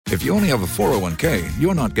If you only have a 401k,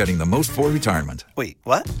 you're not getting the most for retirement. Wait,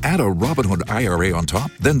 what? Add a Robinhood IRA on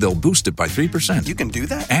top, then they'll boost it by 3%. You can do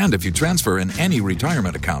that? And if you transfer in any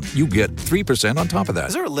retirement account, you get 3% on top of that.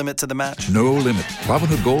 Is there a limit to the match? No limit.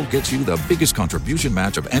 Robinhood Gold gets you the biggest contribution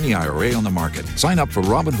match of any IRA on the market. Sign up for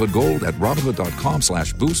Robinhood Gold at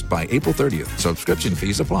Robinhood.com/boost by April 30th. Subscription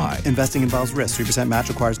fees apply. Investing involves risk. 3% match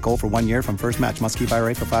requires gold for 1 year from first match. Must keep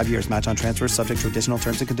IRA for 5 years. Match on transfers subject to additional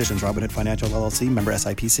terms and conditions. Robinhood Financial LLC, member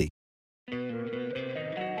SIPC.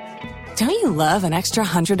 Don't you love an extra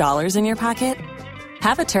 $100 in your pocket?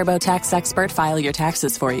 Have a TurboTax expert file your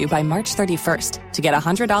taxes for you by March 31st to get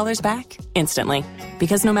 $100 back instantly.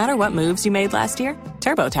 Because no matter what moves you made last year,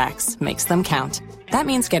 TurboTax makes them count. That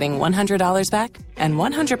means getting $100 back and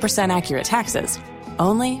 100% accurate taxes,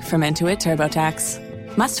 only from Intuit TurboTax.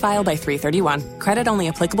 Must file by 3/31. Credit only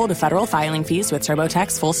applicable to federal filing fees with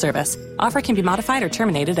TurboTax full service. Offer can be modified or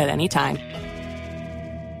terminated at any time.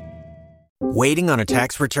 Waiting on a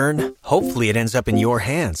tax return? Hopefully it ends up in your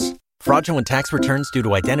hands. Fraudulent tax returns due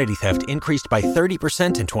to identity theft increased by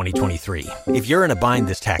 30% in 2023. If you're in a bind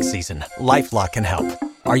this tax season, LifeLock can help.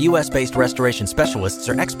 Our U.S.-based restoration specialists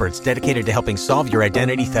are experts dedicated to helping solve your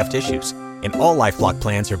identity theft issues. And all LifeLock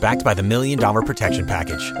plans are backed by the $1 Million Protection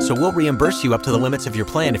Package. So we'll reimburse you up to the limits of your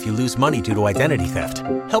plan if you lose money due to identity theft.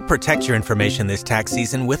 Help protect your information this tax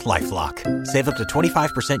season with LifeLock. Save up to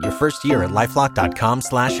 25% your first year at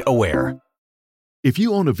LifeLock.com/aware. If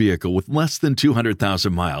you own a vehicle with less than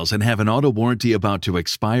 200,000 miles and have an auto warranty about to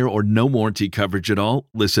expire or no warranty coverage at all,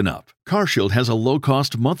 listen up. CarShield has a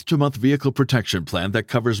low-cost month-to-month vehicle protection plan that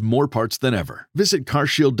covers more parts than ever. Visit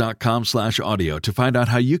carshield.com/audio to find out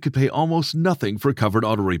how you could pay almost nothing for covered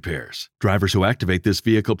auto repairs. Drivers who activate this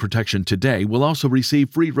vehicle protection today will also receive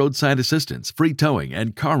free roadside assistance, free towing,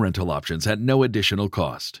 and car rental options at no additional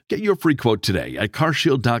cost. Get your free quote today at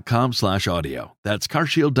carshield.com/audio. That's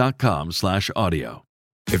carshield.com/audio.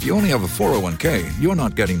 If you only have a 401k, you're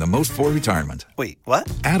not getting the most for retirement. Wait, what?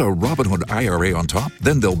 Add a Robinhood IRA on top,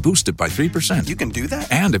 then they'll boost it by 3%. You can do that?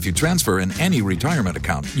 And if you transfer in any retirement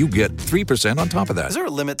account, you get 3% on top of that. Is there a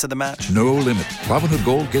limit to the match? No limit. Robinhood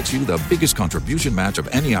Gold gets you the biggest contribution match of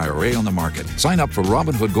any IRA on the market. Sign up for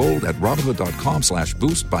Robinhood Gold at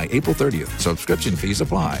Robinhood.com/boost by April 30th. Subscription fees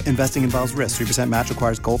apply. Investing involves risk. 3% match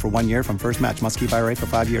requires gold for 1 year from first match. Must keep IRA for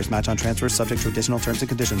 5 years. Match on transfers subject to additional terms and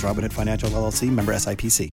conditions. Robinhood Financial LLC, member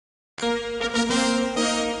SIPC.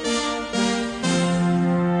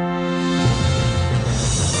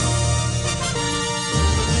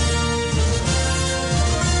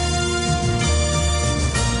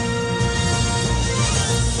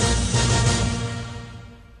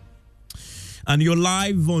 And you're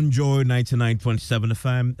live on Joy 99.7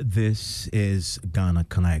 FM. This is Ghana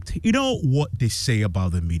Connect. You know what they say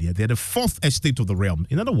about the media? They're the fourth estate of the realm.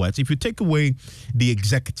 In other words, if you take away the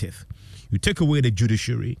executive, you take away the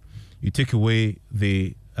judiciary, you take away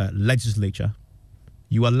the legislature,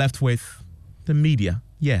 you are left with the media.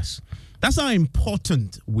 Yes, that's how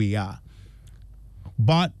important we are.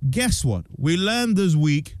 But guess what? We learned this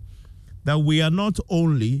week that we are not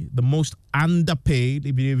only the most underpaid,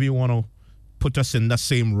 if you want to put us in the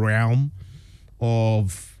same realm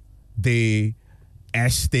of the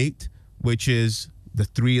estate, which is the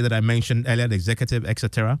three that I mentioned earlier, the executive,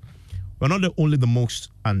 etc. We're not only the most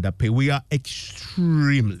underpaid, we are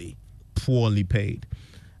extremely poorly paid.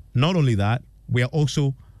 Not only that, we are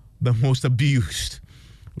also the most abused,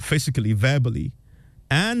 physically, verbally,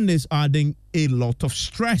 and is adding a lot of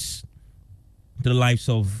stress to the lives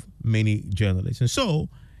of many journalists. And so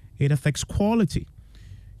it affects quality.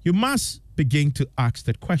 You must begin to ask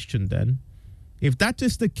that question then. If that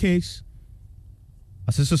is the case,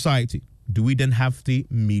 as a society, do we then have the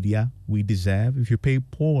media we deserve? If you pay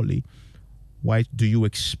poorly, why do you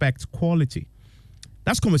expect quality?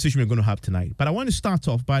 That's a conversation we're going to have tonight. But I want to start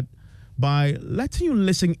off by letting you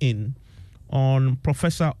listen in on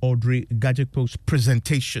Professor Audrey Gadzekpo's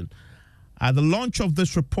presentation at the launch of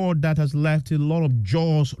this report that has left a lot of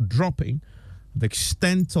jaws dropping, the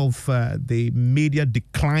extent of the media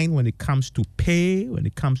decline when it comes to pay, when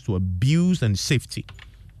it comes to abuse and safety.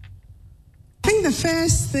 I think the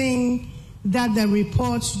first thing that the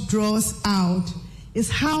report draws out is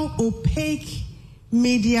how opaque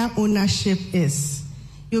media ownership is.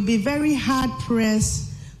 You'll be very hard-pressed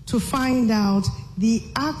to find out the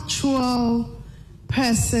actual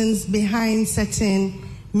persons behind certain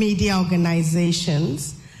media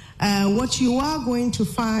organizations. What you are going to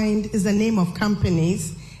find is the name of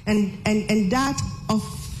companies, and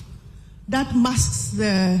that masks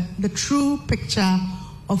the true picture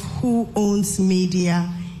of who owns media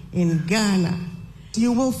in Ghana.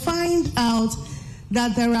 You will find out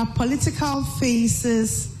that there are political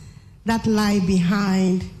faces that lie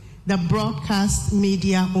behind the broadcast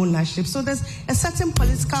media ownership. So there's a certain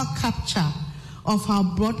political capture of our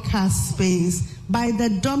broadcast space by the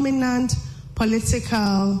dominant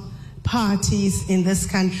political parties in this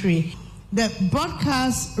country. The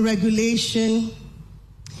broadcast regulation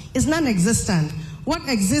is non-existent. What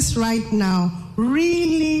exists right now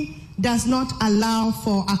really does not allow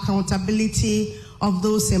for accountability of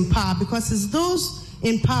those in power, because it's those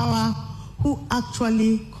in power who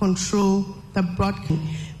actually control the broadcast.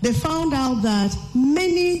 They found out that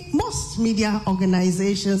most media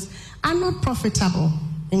organizations are not profitable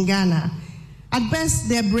in Ghana. At best,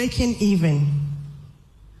 they're breaking even.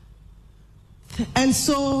 And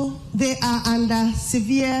so they are under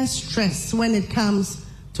severe stress when it comes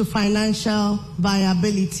to financial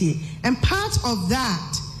viability. And part of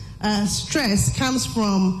that stress comes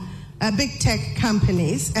from big tech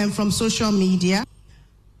companies and from social media.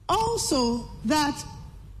 Also, that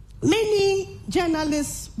many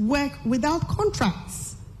journalists work without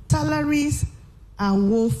contracts. Salaries are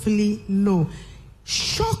woefully low,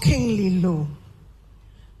 shockingly low.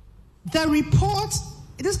 The report,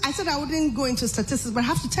 I said I wouldn't go into statistics, but I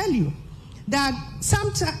have to tell you that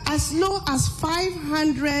sometimes as low as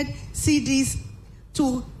 500 CDs to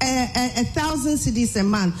 1,000 CDs a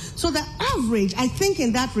month. So the average, I think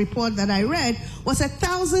in that report that I read, was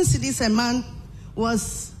 1,000 CDs a month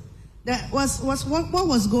was what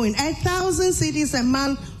was going. 1,000 CDs a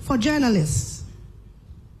month for journalists.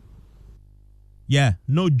 Yeah,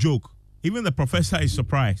 no joke. Even the professor is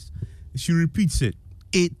surprised. She repeats it.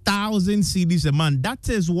 1,000 CDs a month. That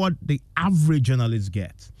is what the average journalist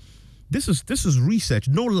gets. This is research,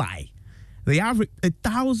 no lie. They average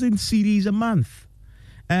 1,000 CDs a month.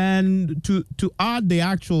 And to add the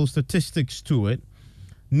actual statistics to it,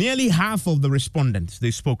 nearly half of the respondents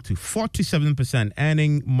they spoke to, 47%,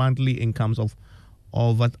 earning monthly incomes of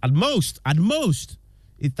at most 1,000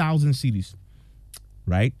 CDs,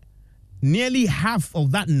 right? Nearly half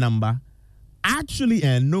of that number actually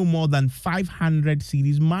earn no more than 500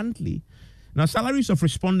 CDs monthly. Now, salaries of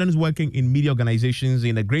respondents working in media organizations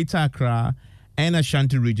in the Greater Accra and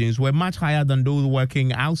Ashanti regions were much higher than those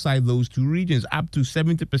working outside those two regions. Up to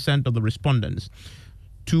 70% of the respondents,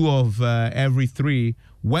 2 of every 3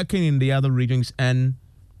 working in the other regions, and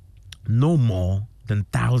no more than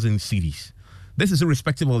 1,000 CDs. This is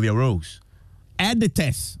irrespective of their roles.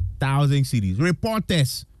 Editors, 1,000 CDs.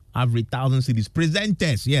 Reporters, average 1,000 CDs.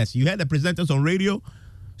 Presenters, yes, you heard the presenters on radio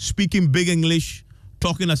speaking big English,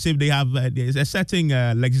 talking as if they have there's a setting.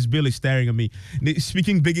 Lexis Bill is staring at me. They're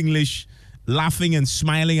speaking big English, laughing and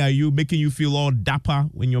smiling at you, making you feel all dapper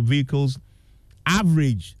in your vehicles.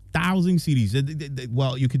 Average 1,000 CDs.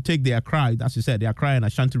 Well, you could take the Accra, as you said, the Accra and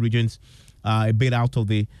Ashanti regions a bit out of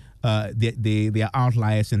they are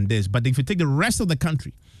outliers in this. But if you take the rest of the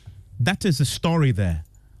country, that is the story there.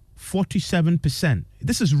 47%.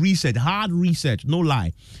 This is research, hard research, no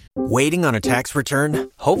lie. Waiting on a tax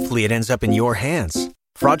return? Hopefully it ends up in your hands.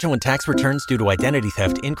 Fraudulent tax returns due to identity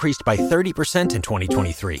theft increased by 30% in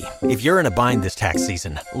 2023. If you're in a bind this tax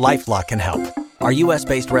season, LifeLock can help. Our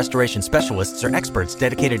U.S.-based restoration specialists are experts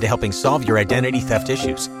dedicated to helping solve your identity theft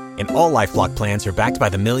issues. And all LifeLock plans are backed by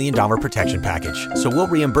the $1 Million Protection Package. So we'll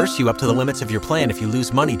reimburse you up to the limits of your plan if you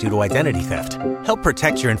lose money due to identity theft. Help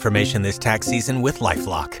protect your information this tax season with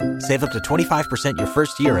LifeLock. Save up to 25% your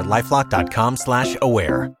first year at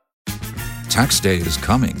LifeLock.com/aware. Tax day is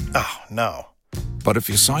coming. Oh, no. But if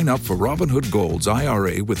you sign up for Robinhood Gold's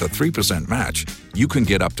IRA with a 3% match, you can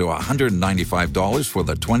get up to $195 for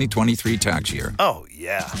the 2023 tax year. Oh,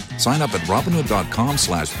 yeah. Sign up at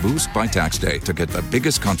Robinhood.com/boost by tax day to get the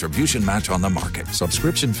biggest contribution match on the market.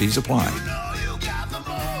 Subscription fees apply.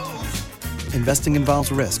 Investing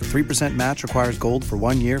involves risk. 3% match requires gold for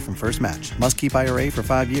 1 year from first match. Must keep IRA for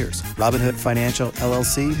 5 years. Robinhood Financial,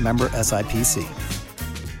 LLC, member SIPC.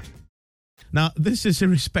 Now, this is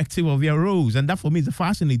irrespective of their roles, and that for me is a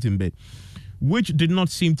fascinating bit, which did not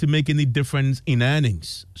seem to make any difference in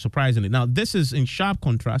earnings, surprisingly. Now, this is in sharp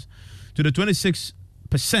contrast to the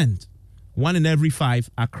 26%, 1 in every 5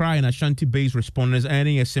 Accra and Ashanti-based respondents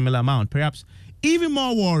earning a similar amount. Perhaps even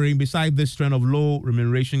more worrying beside this trend of low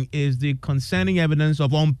remuneration is the concerning evidence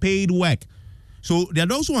of unpaid work. So there are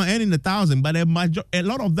those who are earning 1,000, but a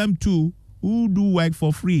lot of them too who do work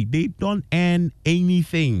for free. They don't earn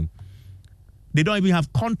anything. They don't even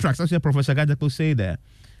have contracts, as Professor Gajako say there.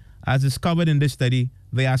 As discovered in this study,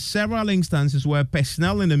 there are several instances where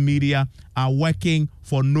personnel in the media are working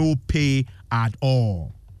for no pay at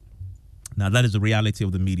all. Now, that is the reality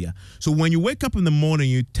of the media. So when you wake up in the morning,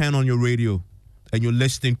 you turn on your radio, and you're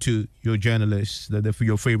listening to your journalist,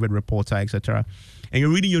 your favorite reporter, etc., and you're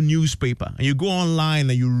reading your newspaper, and you go online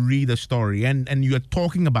and you read a story, and you're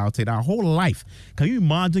talking about it our whole life. Can you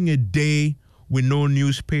imagine a day with no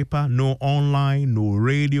newspaper, no online, no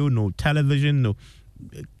radio, no television? No,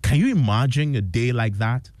 can you imagine a day like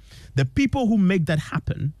that? The people who make that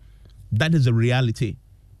happen, that is a reality.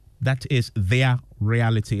 That is their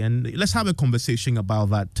reality. And let's have a conversation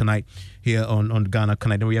about that tonight here on Ghana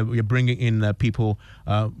Connect. We are bringing in people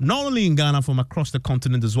not only in Ghana, from across the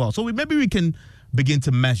continent as well. So maybe we can begin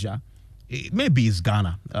to measure. Maybe it's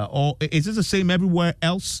Ghana. Or is it the same everywhere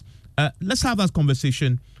else? Let's have that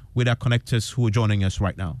conversation with our connectors who are joining us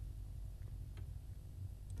right now.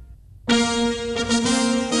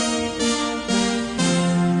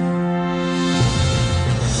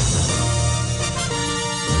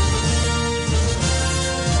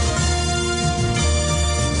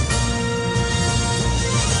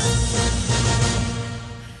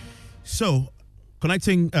 So,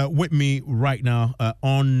 connecting with me right now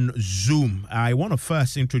on Zoom, I want to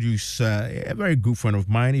first introduce a very good friend of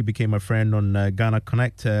mine. He became a friend on Ghana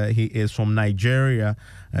Connect. He is from Nigeria,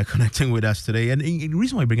 connecting with us today. And the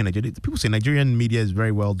reason why I bring in Nigeria, people say Nigerian media is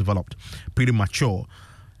very well developed, pretty mature.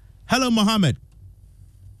 Hello, Mohammed.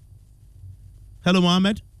 Hello,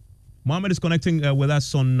 Mohammed. Mohammed is connecting with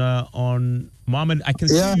us on Mohammed. I can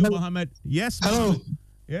see you, Mohammed. Yes, hello. Mohammed.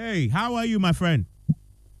 Hey, how are you, my friend?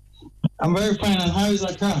 I'm very fine. And how is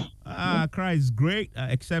Accra? Accra is great,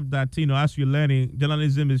 except that, as you're learning,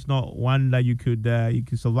 journalism is not one that you could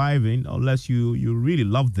survive in unless you really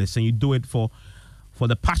love this and you do it for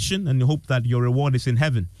the passion and you hope that your reward is in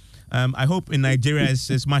heaven. I hope in Nigeria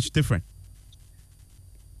it's much different.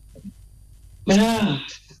 Yeah.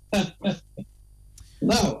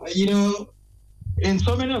 Now, in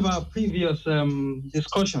so many of our previous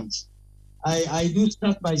discussions, I do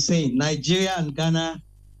start by saying Nigeria and Ghana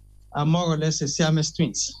are more or less Siamese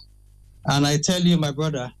twins. And I tell you, my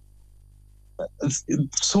brother,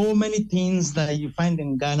 so many things that you find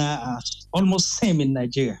in Ghana are almost same in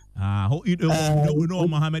Nigeria.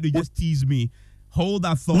 Mohammed, you just tease me. Hold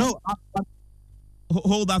that thought. No,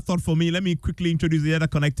 hold that thought for me. Let me quickly introduce the other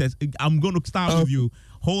connectors. I'm going to start with you.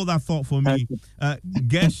 Hold that thought for me.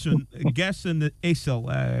 Gerson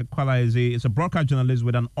Esel Kwala is a broadcast journalist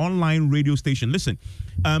with an online radio station. Listen,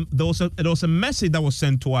 there was a message that was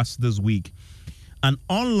sent to us this week. An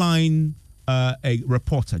online a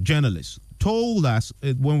reporter, journalist, told us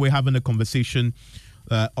when we're having a conversation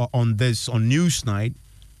on Newsnight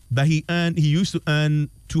that he used to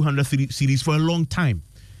earn 200 CDs for a long time,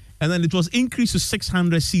 and then it was increased to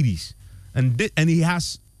 600 CDs, and he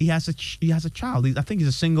has a child. I think he's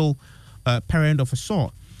a single parent of a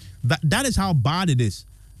sort. That is how bad it is.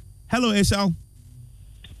 Hello, Esel.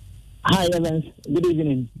 Hi, Evans. Good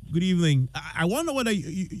evening. Good evening. I wonder whether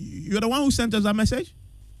you're the one who sent us that message?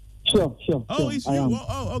 Sure. Oh, it's you.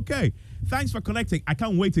 Oh, okay. Thanks for connecting. I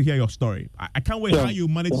can't wait to hear your story. I can't wait how you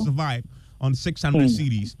managed to survive on 600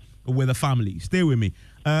 CDs with a family. Stay with me.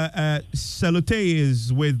 Salute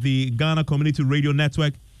is with the Ghana Community Radio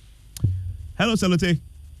Network. Hello, Salute.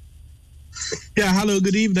 Yeah, hello,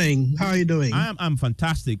 good evening. How are you doing? I'm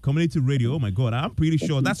fantastic. Community radio, oh my God, I'm pretty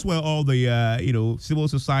sure that's where all the, civil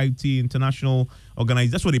society, international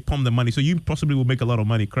organizations, that's where they pump the money. So you possibly will make a lot of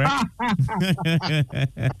money, correct?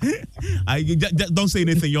 Don't say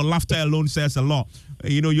anything. Your laughter alone says a lot.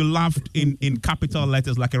 You laughed in capital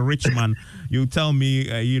letters like a rich man. You tell me,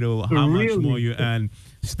 how much more you earn.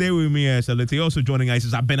 Stay with me, Salute. Also joining us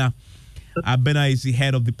is Abena. Abena is the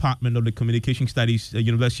head of Department of the Communication Studies,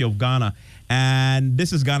 University of Ghana. And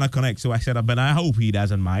this is Ghana Connect. So I said, Abena, I hope he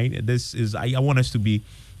doesn't mind. I want us to be,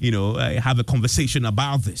 have a conversation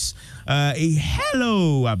about this.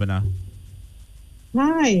 Hello, Abena.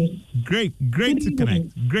 Hi. Great to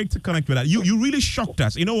connect. Great to connect with that. You really shocked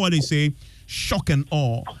us. You know what they say? Shock and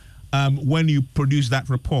awe. When you produced that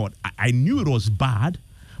report. I knew it was bad,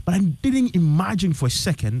 but I didn't imagine for a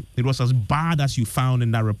second it was as bad as you found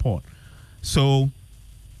in that report. So,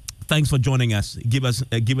 thanks for joining us,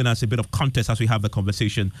 giving us a bit of context as we have the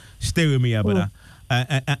conversation. Stay with me, Abena.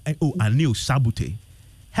 Anil Sabute.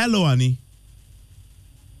 Hello, Ani.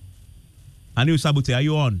 Anil Sabute, are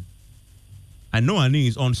you on? I know Ani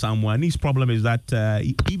is on somewhere. Ani's problem is that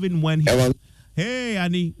even when he... Hey,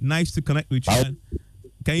 Ani, nice to connect with you.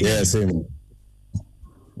 Can you hear me? Same.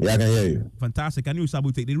 Yeah, I can hear you. Fantastic. Anil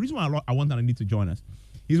Sabute. The reason why I want Ani to join us,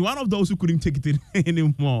 he's one of those who couldn't take it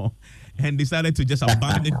anymore and decided to just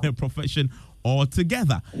abandon the profession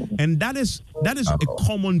altogether. And that is a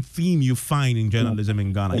common theme you find in journalism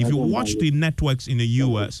in Ghana. If you watch the networks in the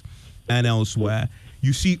US and elsewhere,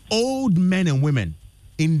 you see old men and women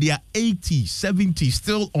in their 80s, 70s,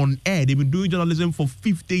 still on air. They've been doing journalism for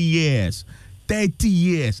 50 years, 30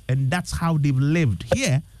 years, and that's how they've lived.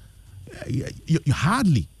 Here, you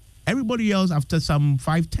hardly. Everybody else, after some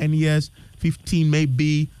 5, 10 years, 15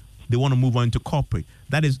 maybe, they want to move on to corporate.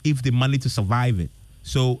 That is if they manage to survive it.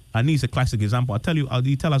 So, Ani is a classic example. I'll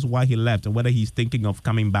tell us why he left and whether he's thinking of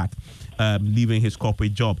coming back, leaving his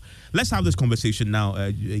corporate job. Let's have this conversation now,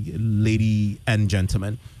 lady and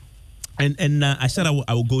gentlemen. And I said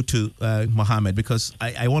I will go to Mohammed because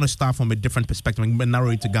I want to start from a different perspective and narrow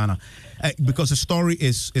it to Ghana because the story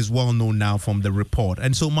is well known now from the report.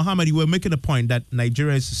 And so, Mohammed, you were making a point that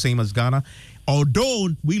Nigeria is the same as Ghana. Although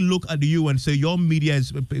we look at you and say your media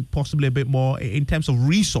is possibly a bit more in terms of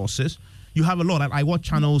resources, you have a lot. I watch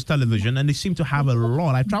channels, television, and they seem to have a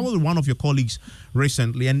lot. I traveled with one of your colleagues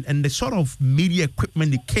recently, and the sort of media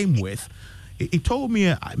equipment they came with, he told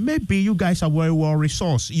me maybe you guys are very well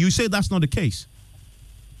resourced. You say that's not the case.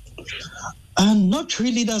 Not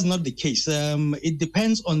really. That's not the case. It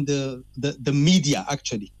depends on the media,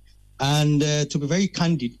 actually. And to be very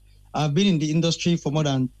candid, I've been in the industry for more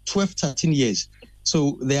than 12, 13 years.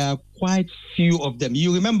 So there are quite few of them.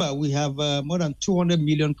 You remember we have more than 200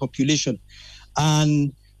 million population.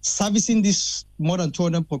 And servicing this more than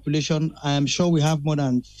 200 population, I am sure we have more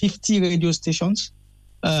than 50 radio stations.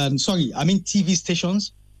 TV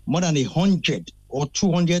stations, more than 100 or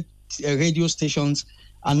 200 radio stations,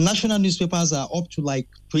 and national newspapers are up to like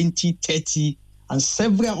 20, 30, and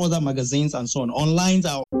several other magazines and so on. Online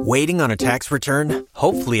are... Waiting on a tax return?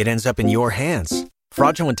 Hopefully it ends up in your hands.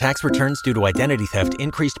 Fraudulent tax returns due to identity theft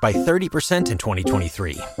increased by 30% in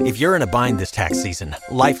 2023. If you're in a bind this tax season,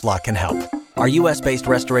 LifeLock can help. Our U.S.-based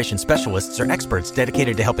restoration specialists are experts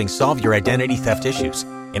dedicated to helping solve your identity theft issues.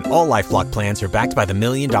 And all LifeLock plans are backed by the $1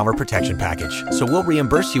 Million Protection Package. So we'll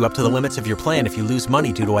reimburse you up to the limits of your plan if you lose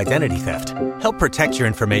money due to identity theft. Help protect your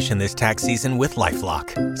information this tax season with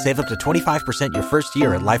LifeLock. Save up to 25% your first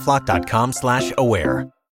year at LifeLock.com/aware.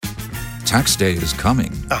 Tax day is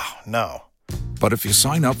coming. Oh, no. But if you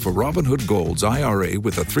sign up for Robinhood Gold's IRA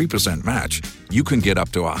with a 3% match, you can get up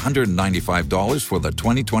to $195 for the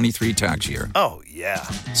 2023 tax year. Oh, yeah.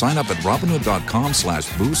 Sign up at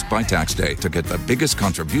Robinhood.com/boost by tax day to get the biggest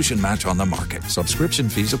contribution match on the market. Subscription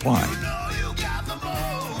fees apply.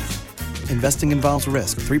 Investing involves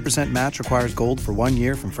risk. 3% match requires gold for 1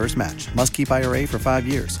 year from first match. Must keep IRA for 5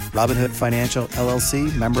 years. Robinhood Financial,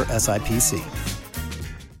 LLC, member SIPC.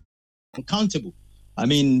 Uncountable. I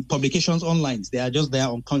mean, publications online, they are just there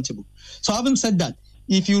uncountable. So having said that,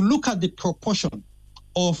 if you look at the proportion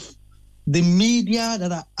of the media that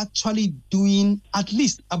are actually doing at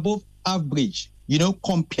least above average,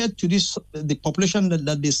 compared to the population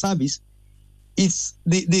that they service, it's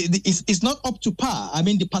not up to par. I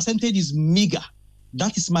mean, the percentage is meager.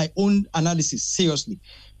 That is my own analysis, seriously.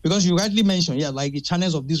 Because you rightly mentioned, like the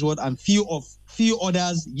channels of this world and few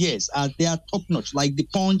others, yes, they are top-notch, like the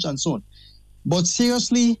Punch and so on. But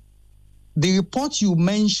seriously, the report you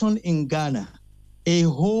mentioned in Ghana, a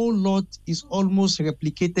whole lot is almost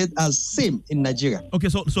replicated as same in Nigeria. Okay,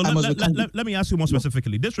 so let me ask you more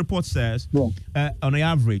specifically. This report says, on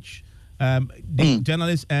average, the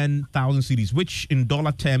journalists earn 1,000 cedis, which in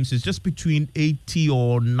dollar terms is just between $80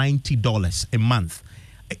 or $90 a month.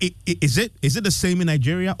 Is it the same in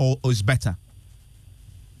Nigeria or is better?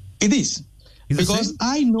 It is. Because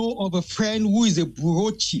I know of a friend who is a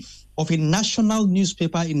bureau chief of a national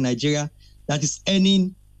newspaper in Nigeria that is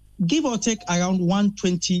earning, give or take, around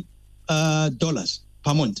 $120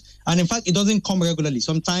 per month. And in fact, it doesn't come regularly.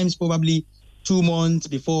 Sometimes probably 2 months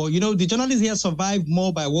before. The journalists here survive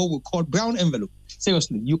more by what we call brown envelope.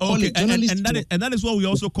 Seriously, you call it journalist. And that is what we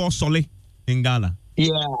also call Sole in Ghana. Yeah,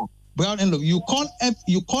 brown envelope. You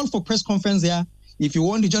call for press conference there. If you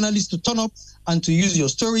want the journalist to turn up and to use your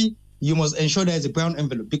story, you must ensure there is a brown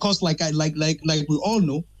envelope. Because like we all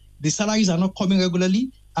know, the salaries are not coming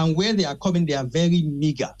regularly, and where they are coming, they are very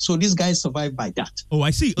meager. So these guys survive by that. Oh,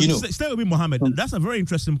 I see. Stay with me, Mohammed. That's a very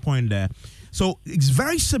interesting point there. So it's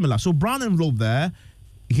very similar. So brown envelope there,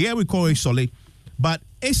 here we call it solid, but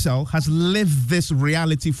Esel has lived this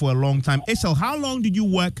reality for a long time. Esel, how long did you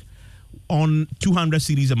work on 200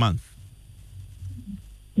 cedis a month?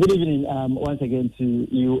 Good evening, once again to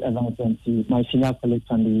you, Evans, and to my senior colleagues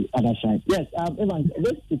on the other side. Yes, Evans,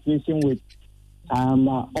 this situation with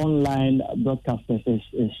online broadcasters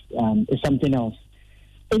is something else.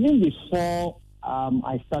 Even before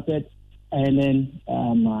I started earning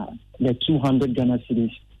the 200 Ghana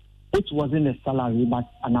cedis, which wasn't a salary but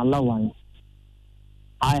an allowance,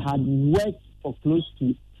 I had worked for close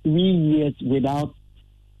to 3 years without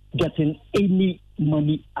getting any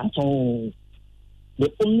money at all.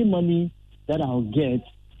 The only money that I'll get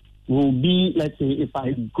will be, let's say, if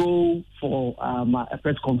I go for a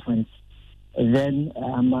press conference, then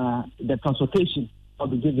the transportation I'll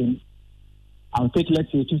be given, I'll take,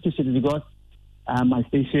 let's say, 50 cities because my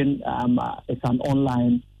station is an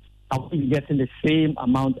online. I'll be getting the same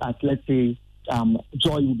amount as, let's say,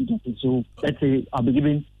 Joy will be getting. So let's say I'll be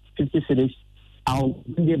given 50 cities. I'll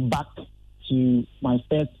bring it back to my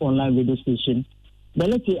first online radio station.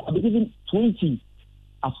 Then let's say I'll be given 20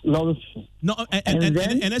 as lorry fee. No,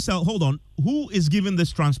 and SL, hold on. Who is giving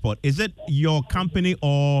this transport? Is it your company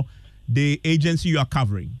or the agency you are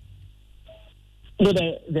covering? No,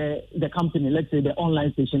 the company, let's say the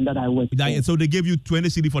online station that I work for. So they gave you 20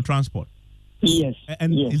 cedi for transport? Yes.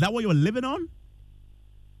 And yes. Is that what you were living on?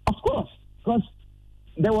 Of course, because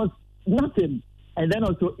there was nothing. And then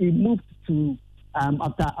also it moved to,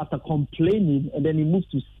 after complaining, and then it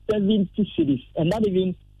moved to 70 cities. And not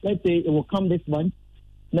even, let's say it will come this month,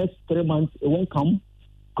 next 3 months it won't come,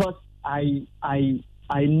 because I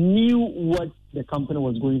knew what the company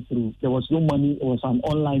was going through. There was no money, it was an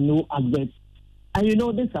online, no adverts. And you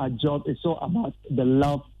know, this our job is all about the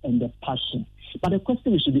love and the passion. But the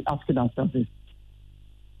question we should be asking ourselves is,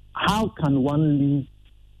 how can one live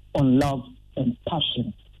on love and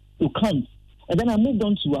passion? You can't. And then I moved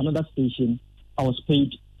on to another station. I was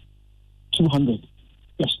paid 200.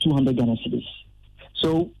 Yes, 200 Ghana cedis.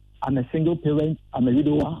 So I'm a single parent. I'm a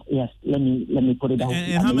widower. Yes, let me put it down.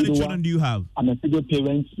 And how many children do you have? I'm a single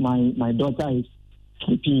parent. My daughter is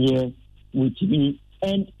sleeping here with me.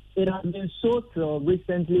 And it has been so till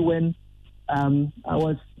recently when I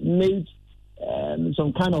was made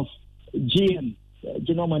some kind of GM,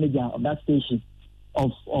 general manager of that station,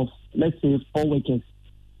 of let's say 4 workers,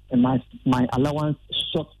 and my allowance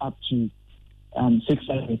shot up to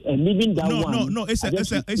 600. And even that No, it's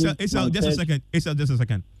just a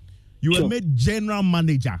second. You were made general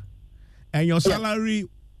manager, and your salary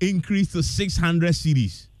increased to 600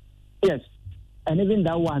 cedis. Yes, and even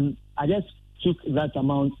that one, I just took that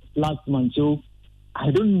amount last month, so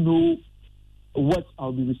I don't know what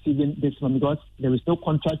I'll be receiving this month because there is no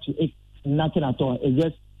contract to it, nothing at all. It's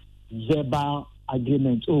just verbal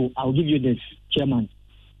agreement. Oh, I'll give you this, chairman,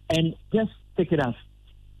 and just take it as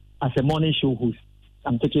a morning show host.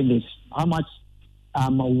 I'm taking this. How much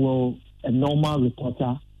will a normal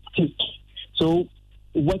reporter take? So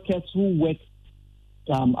workers who work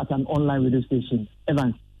at an online radio station,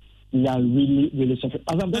 Evans, we are really, really suffering.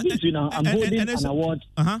 As I'm talking to you now, I'm holding an award.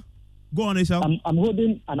 Go on, Isao. I'm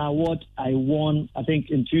holding an award I won, I think,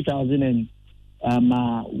 in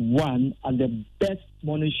 2001 as the best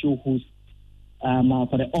morning show host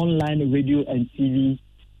for the online radio and TV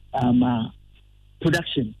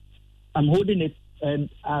production. I'm holding it, and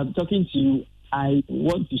I'm talking to you. I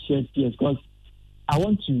want to share tears because I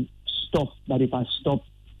want to stop. But if I stop,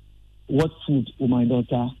 what food will my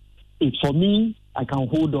daughter eat? For me, I can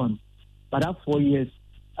hold on. But at 4 years,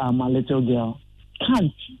 my little girl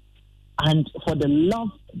can't. And for the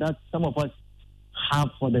love that some of us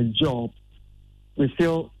have for the job, we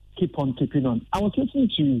still keep on keeping on. I was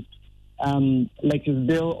listening to Lexus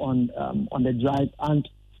Bill on the drive, and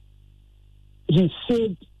he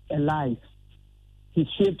saved a life. He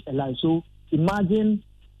saved a life. So imagine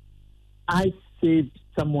I saved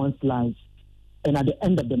someone's life, and at the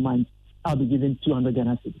end of the month, I'll be given 200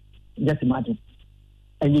 Ghana cedis. Just imagine.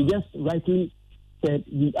 And you just rightly said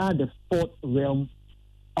we are the fourth realm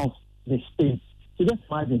of the state. So just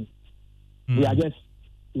imagine we are just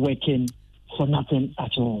working for nothing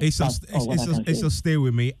at all. It's a stay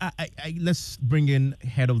with me. Let's bring in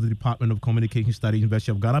head of the Department of Communication Studies,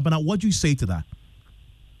 University of Ghana. But now, what do you say to that?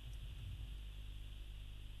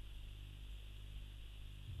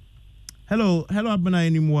 Hello, Abena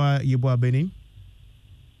Inimwa Yeboah Beni.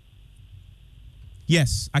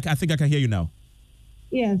 Yes, I think I can hear you now.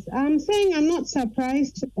 Yes, I'm saying I'm not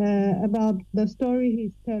surprised about the story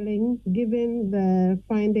he's telling, given the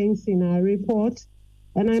findings in our report.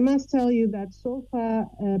 And I must tell you that so far,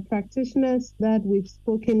 practitioners that we've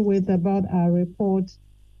spoken with about our report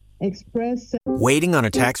express... Waiting on a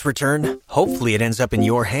tax return? Hopefully it ends up in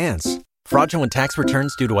your hands. Fraudulent tax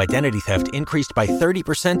returns due to identity theft increased by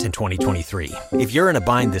 30% in 2023. If you're in a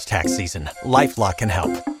bind this tax season, LifeLock can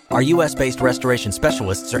help. Our U.S.-based restoration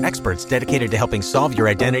specialists are experts dedicated to helping solve your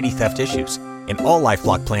identity theft issues. And all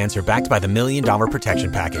LifeLock plans are backed by the $1 Million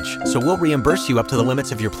Protection Package. So we'll reimburse you up to the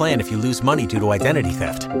limits of your plan if you lose money due to identity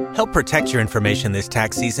theft. Help protect your information this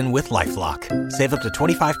tax season with LifeLock. Save up to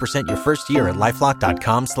 25% your first year at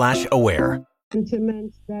LifeLock.com/aware.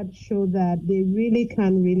 Sentiments that show that they really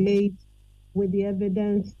can relate with the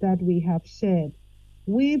evidence that we have shared.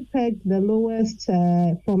 we pegged the lowest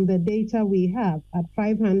from the data we have at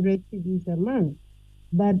 500 cedis a month.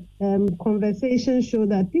 But conversations show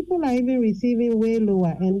that people are even receiving way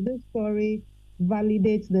lower, and this story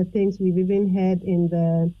validates the things we've even heard in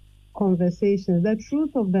the conversations. The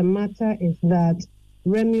truth of the matter is that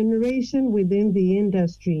remuneration within the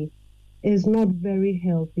industry is not very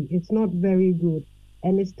healthy. It's not very good.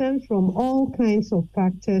 And it stems from all kinds of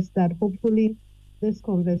factors that hopefully this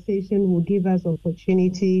conversation will give us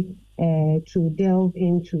opportunity to delve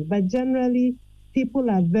into. But generally, people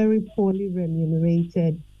are very poorly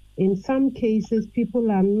remunerated. In some cases, people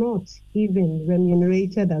are not even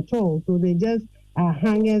remunerated at all. So they just are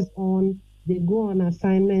hangers on. They go on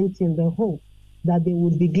assignments in the hope that they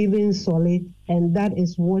would be given solid, and that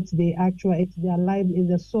is what they actually, it's their life, is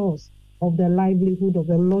the source of the livelihood of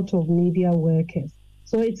a lot of media workers.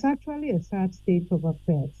 So it's actually a sad state of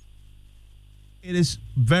affairs. It is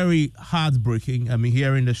very heartbreaking. I mean,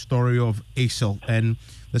 hearing the story of Aisel, and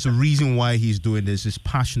there's a reason why he's doing this. He's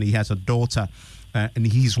passionate. He has a daughter, and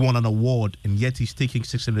he's won an award, and yet he's taking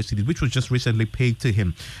 600 cedis, which was just recently paid to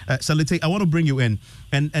him. Salete, I want to bring you in,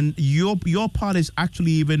 and your part is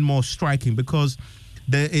actually even more striking because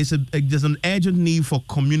there's an urgent need for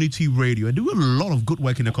community radio, and there were a lot of good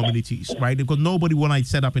work in the communities, right? Because nobody want to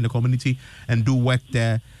set up in the community and do work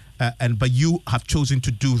there, but you have chosen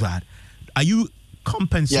to do that. Are you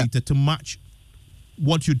compensated to match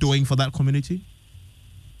what you're doing for that community?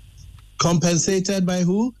 Compensated by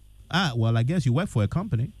who? Well, I guess you work for a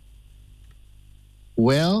company.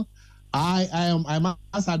 Well, I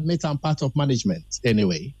must admit I'm part of management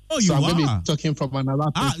anyway. Oh, you so I'm are? going to be talking from another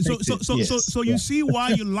perspective. So you see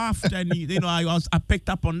why you laughed, and I picked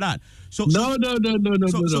up on that. So no.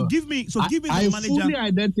 So give me the manager. I fully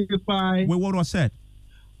identify with what was said.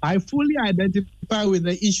 I fully identify with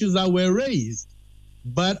the issues that were raised,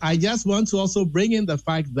 but I just want to also bring in the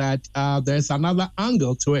fact that there's another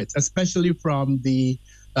angle to it, especially from the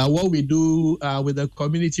what we do with the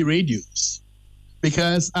community radios,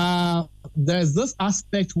 because there's this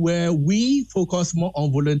aspect where we focus more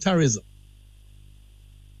on voluntarism.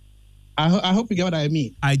 I hope you get what I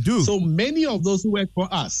mean. I do. So many of those who work for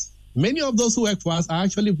us are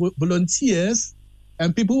actually volunteers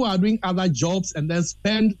and people who are doing other jobs and then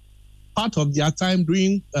spend part of their time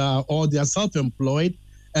doing or they're self-employed,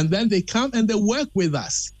 and then they come and they work with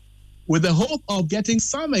us with the hope of getting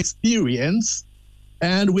some experience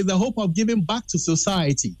and with the hope of giving back to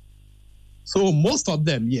society. So most of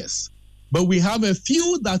them, yes. But we have a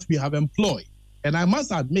few that we have employed. And I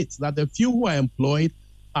must admit that the few who are employed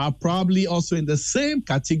are probably also in the same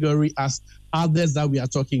category as others that we are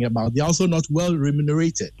talking about. They're also not well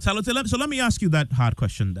remunerated. So let me ask you that hard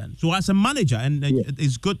question then. So as a manager, and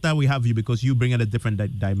it's good that we have you because you bring in a different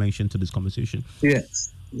dimension to this conversation.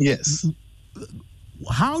 Yes.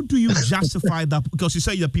 How do you justify that? Because you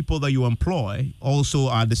say the people that you employ also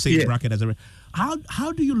are the same bracket as everyone.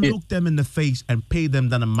 How do you look them in the face and pay them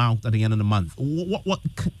that amount at the end of the month? What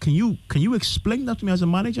can you explain that to me as a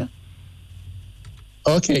manager?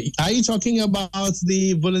 Okay, are you talking about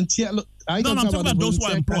the volunteer? No, I'm talking about those who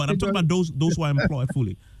are employed. I'm talking about those who are employed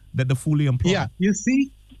fully, that the fully employed. Yeah, you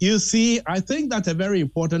see, I think that a very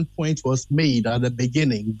important point was made at the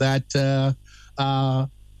beginning that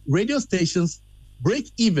radio stations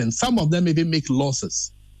break even. Some of them even make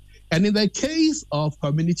losses. And in the case of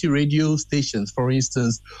community radio stations, for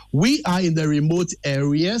instance, we are in the remote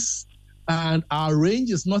areas and our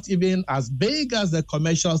range is not even as big as the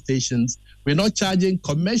commercial stations. We're not charging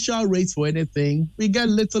commercial rates for anything. We get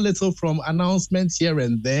little from announcements here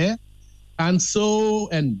and there. And so,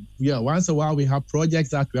 once in a while we have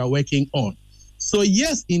projects that we are working on. So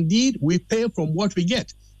yes, indeed, we pay from what we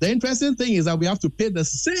get. The interesting thing is that we have to pay the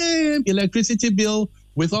same electricity bill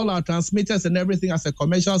with all our transmitters and everything as a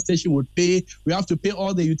commercial station would pay. We have to pay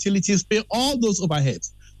all the utilities, pay all those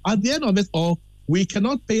overheads. At the end of it all, we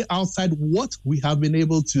cannot pay outside what we have been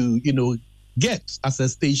able to, get as a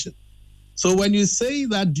station. So when you say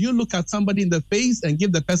that, do you look at somebody in the face and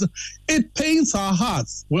give the person, it pains our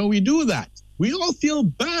hearts when we do that. We all feel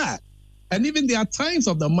bad. And even there are times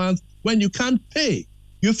of the month when you can't pay.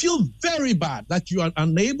 You feel very bad that you are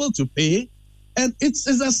unable to pay. And it's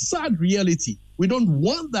a sad reality. We don't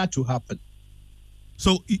want that to happen.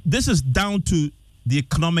 So this is down to the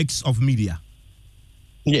economics of media.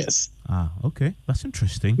 Yes. Okay. That's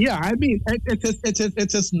interesting. Yeah, I mean,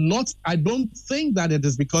 it is not, I don't think that it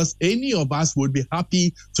is because any of us would be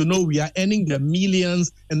happy to know we are earning the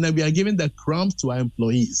millions and then we are giving the crumbs to our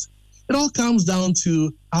employees. It all comes down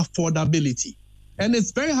to affordability. And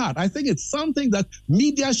it's very hard. I think it's something that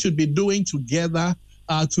media should be doing together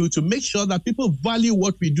to make sure that people value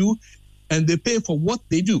what we do and they pay for what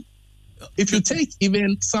they do. If you take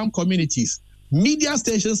even some communities, media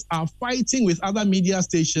stations are fighting with other media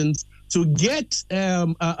stations to get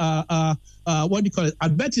what do you call it,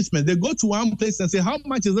 advertisement. They go to one place and say, how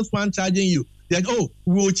much is this one charging you? They're like, oh,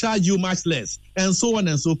 we will charge you much less, and so on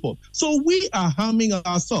and so forth. So we are harming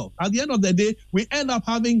ourselves. At the end of the day, we end up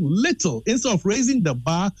having little. Instead of raising the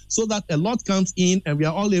bar so that a lot comes in and we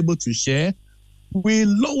are all able to share, we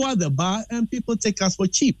lower the bar and people take us for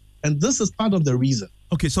cheap. And this is part of the reason.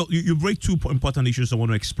 Okay, so you break two important issues I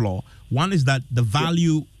want to explore. One is that the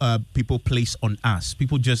value people place on us.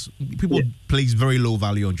 People place very low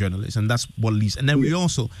value on journalists, and that's what leads. And then we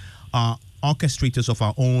also are orchestrators of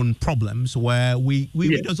our own problems, where we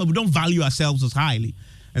don't value ourselves as highly.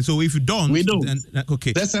 And so if you don't, we don't. Then,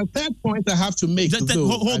 okay. There's a third point I have to make.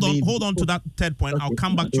 Hold on to that third point. Okay, I'll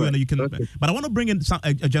come back to you, and you can. Okay. But I want to bring in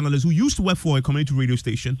a journalist who used to work for a community radio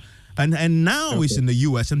station, and now is in the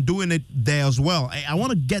U.S. and doing it there as well. I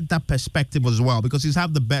want to get that perspective as well, because he's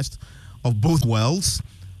have the best of both worlds.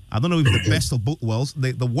 I don't know if the best of both worlds,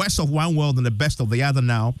 the worst of one world and the best of the other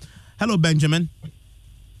now. Hello, Benjamin.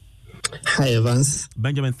 Hi, Evans.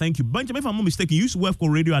 Benjamin, thank you. Benjamin, if I'm not mistaken, you used to work for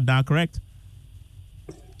Radio Ada, correct?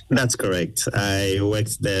 That's correct. I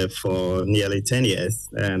worked there for nearly 10 years,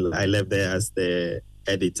 and I left there as the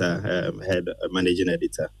editor, managing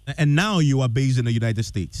editor. And now you are based in the United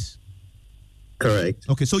States? Correct.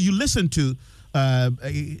 Okay, so you listen to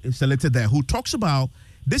Selected there, who talks about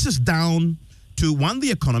this is down to, one,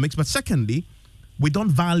 the economics, but secondly, we don't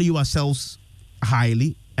value ourselves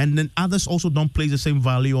highly, and then others also don't place the same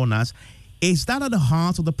value on us. Is that at the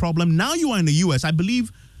heart of the problem? Now you are in the U.S., I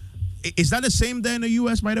believe. Is that the same there in the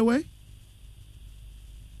U.S., by the way?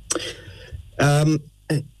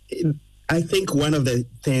 I think one of the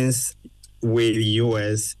things with the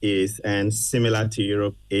U.S. is, and similar to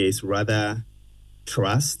Europe, is rather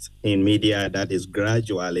trust in media that is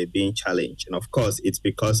gradually being challenged. And of course, it's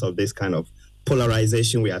because of this kind of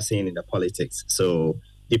polarization we are seeing in the politics. So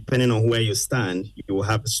depending on where you stand, you will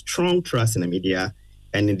have strong trust in the media,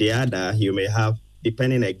 and in the other, you may have,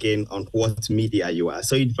 depending again on what media you are.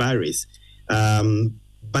 So it varies.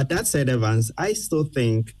 But that said, Evans, I still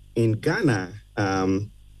think in Ghana,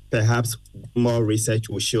 perhaps more research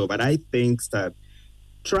will show, but I think that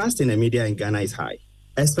trust in the media in Ghana is high,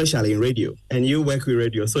 especially in radio. And you work with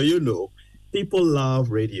radio, so you know people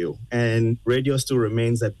love radio, and radio still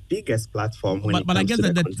remains the biggest platform. But I guess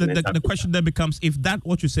the question then becomes, if that,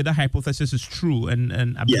 what you say, that hypothesis is true,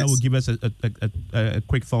 and Abdullah will give us a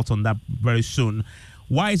quick thought on that very soon.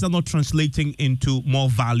 Why is that not translating into more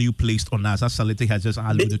value placed on us, as Salete has just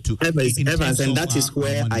alluded to? Evans, and that is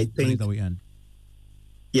where I think.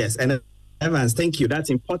 Yes, and Evans, thank you. That's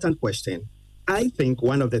an important question. I think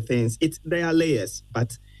one of the things, there are layers,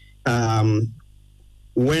 but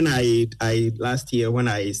when I last year, when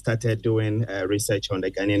I started doing research on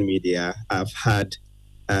the Ghanaian media, I've had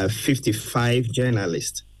 55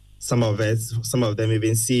 journalists, some of them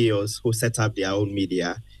even CEOs who set up their own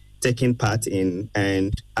media, taking part in,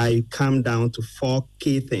 and I come down to 4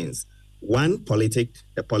 key things. 1,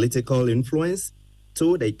 the political influence.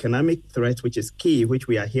 2, the economic threat, which is key, which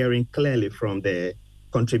we are hearing clearly from the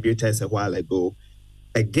contributors a while ago.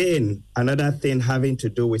 Again, another thing having to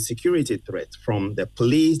do with security threats from the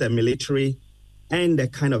police, the military, and the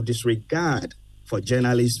kind of disregard for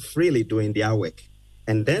journalists freely doing their work.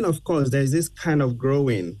 And then, of course, there's this kind of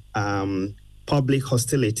growing public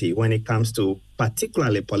hostility when it comes to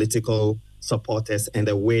particularly political supporters and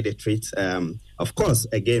the way they treat, of course,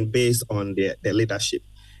 again, based on the leadership.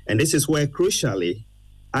 And this is where, crucially,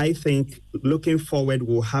 I think looking forward,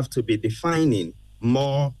 we'll have to be defining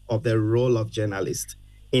more of the role of journalists,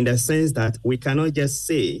 in the sense that we cannot just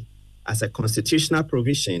say, as a constitutional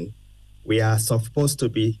provision, we are supposed to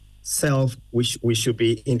be we should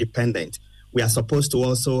be independent. We are supposed to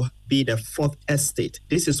also be the fourth estate.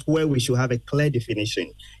 This is where we should have a clear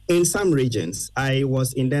definition. In some regions, I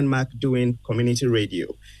was in Denmark doing community radio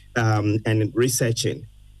and researching.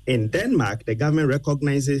 In Denmark, the government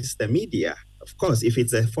recognizes the media. Of course, if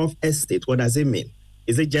it's a fourth estate, what does it mean?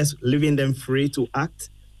 Is it just leaving them free to act?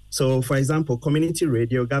 So, for example, community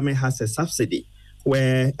radio, government has a subsidy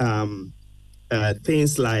where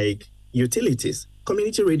things like utilities,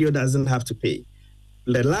 community radio doesn't have to pay.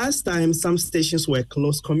 The last time some stations were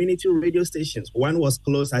closed, community radio stations, one was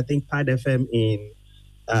closed, I think Pad FM in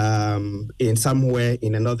somewhere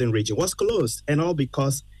in a northern region was closed, and all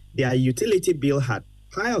because their utility bill had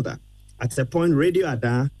piled up. At a point, Radio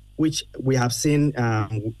Ada, which we have seen,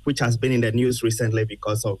 which has been in the news recently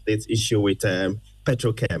because of this issue with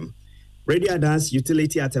Petrochem. Radio Ada's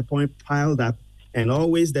utility at a point piled up, and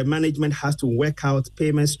always the management has to work out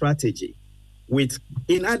payment strategy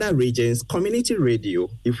in other regions, community radio,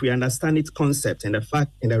 if we understand its concept and the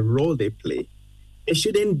fact and the role they play, they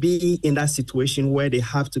shouldn't be in that situation where they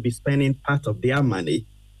have to be spending part of their money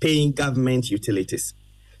paying government utilities.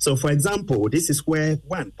 So, for example, this is where,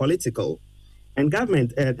 one, political and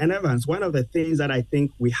government, and Evans, one of the things that I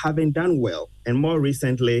think we haven't done well, and more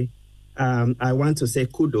recently, I want to say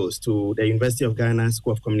kudos to the University of Ghana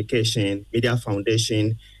School of Communication, Media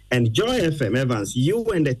Foundation, and Joy FM. Evans, you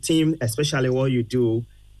and the team, especially what you do,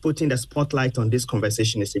 putting the spotlight on this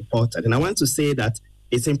conversation is important. And I want to say that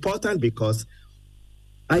it's important because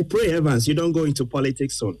I pray, Evans, you don't go into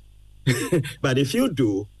politics soon. But if you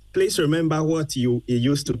do, please remember what you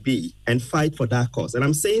used to be and fight for that cause. And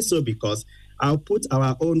I'm saying so because I'll put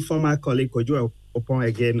our own former colleague, Kojo Opon,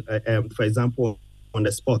 again, for example, on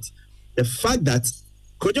the spot. The fact that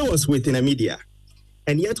Kojo was within the media,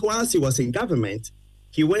 and yet whilst he was in government,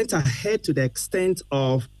 he went ahead to the extent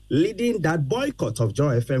of leading that boycott of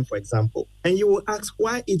Joy FM, for example. And you will ask,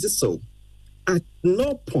 why is it so? At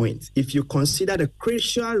no point, if you consider the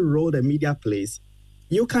crucial role the media plays,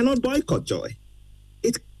 you cannot boycott Joy.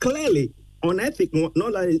 It's clearly unethical.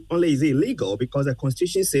 Not only is it illegal because the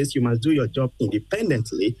Constitution says you must do your job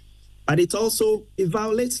independently, but it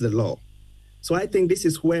violates the law. So I think this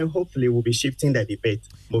is where hopefully we'll be shifting the debate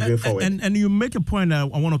moving forward. And you make a point I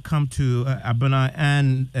want to come to Abena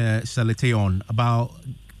and Salete on about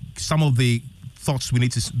some of the thoughts we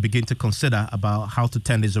need to begin to consider about how to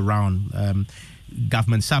turn this around,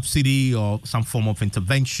 government subsidy or some form of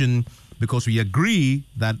intervention, because we agree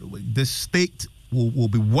that the state will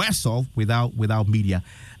be worse off without media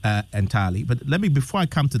entirely. But let me, before I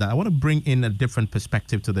come to that, I want to bring in a different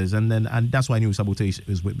perspective to this, and that's why I knew Sabotage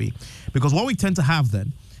is with me, because what we tend to have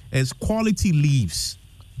then is quality leaves,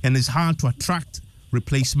 and it's hard to attract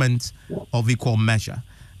replacement of equal measure.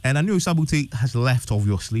 And I knew Sabotage has left,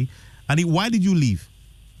 obviously. And why did you leave?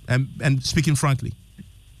 And speaking frankly.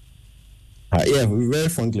 Yeah, very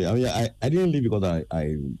frankly. I mean, I didn't leave because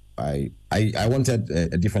I wanted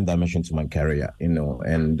a different dimension to my career,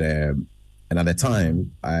 and at the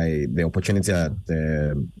time, the opportunity at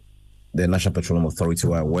the National Petroleum Authority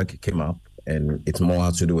where I work came up, and it's more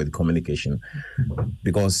had to do with communication,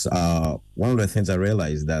 because one of the things I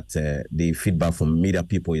realized that the feedback from media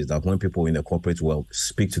people is that when people in the corporate world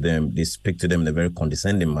speak to them, they speak to them in a very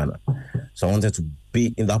condescending manner. So I wanted to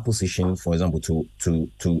be in that position, for example,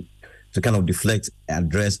 to kind of deflect,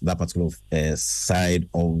 address that particular side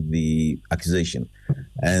of the accusation.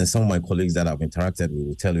 And some of my colleagues that I've interacted with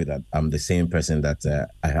will tell you that I'm the same person that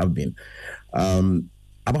I have been.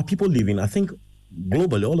 About people leaving, I think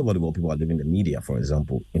globally, all over the world, people are leaving the media, for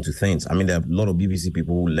example, into things. I mean, there are a lot of BBC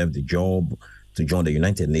people who left the job to join the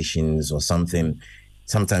United Nations or something.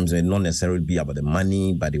 Sometimes it may not necessarily be about the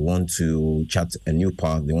money, but they want to chart a new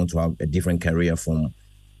path. They want to have a different career from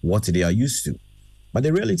what they are used to. But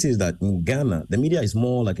the reality is that in Ghana, the media is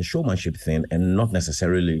more like a showmanship thing and not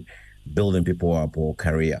necessarily building people up or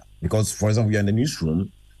career. Because, for example, you're in the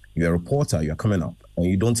newsroom, you're a reporter, you're coming up, and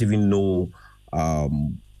you don't even know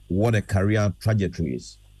what a career trajectory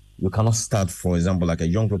is. You cannot start, for example, like a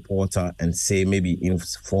young reporter and say maybe in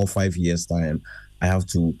 4 or 5 years' time, I have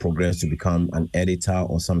to progress to become an editor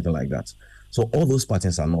or something like that. So all those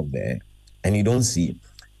patterns are not there, and you don't see.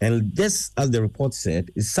 And just as the report said,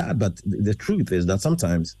 it's sad, but the truth is that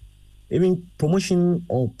sometimes even promotion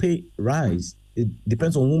or pay rise, it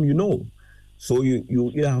depends on whom you know. So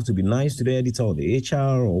you either have to be nice to the editor or the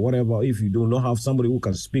HR or whatever. If you do not have somebody who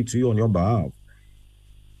can speak to you on your behalf,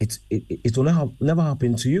 it will never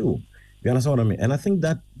happen to you. You understand what I mean? And I think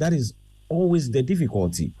that is always the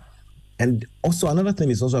difficulty. And also another thing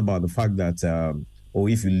is also about the fact that or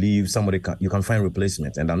if you leave, you can find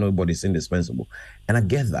replacement, and I know nobody's indispensable. And I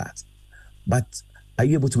get that. But are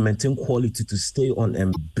you able to maintain quality to stay on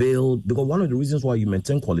and build? Because one of the reasons why you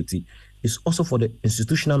maintain quality is also for the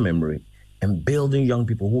institutional memory and building young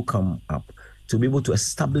people who come up to be able to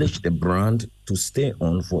establish the brand to stay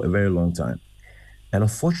on for a very long time. And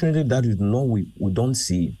unfortunately, that is not we don't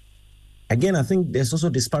see. Again, I think there's also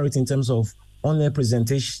disparity in terms of online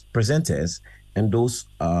presenters and those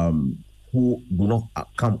who do not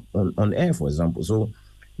come on air, for example. So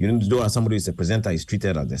you need to do as somebody who is a presenter is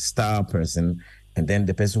treated as a star person, and then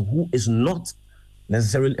the person who is not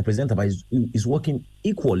necessarily a presenter but is working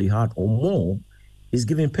equally hard or more is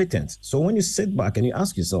given patent. So when you sit back and you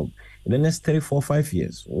ask yourself, in the next 3, 4, 5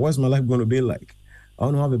 years, what's my life going to be like? I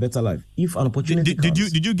want to have a better life. If an opportunity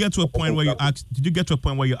did you get to a point where you asked? Did you get to a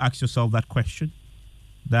point where you asked yourself that question?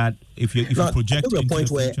 That if you project to a point into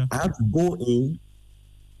the where future? I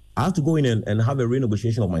had to go in and have a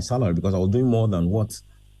renegotiation of my salary because I was doing more than what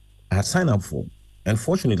I had signed up for. And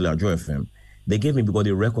fortunately, at Joy FM, They gave me because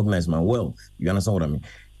they recognized my wealth. You understand what I mean?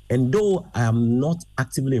 And though I am not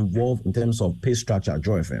actively involved in terms of pay structure at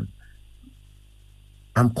Joy FM,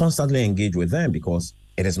 I'm constantly engaged with them because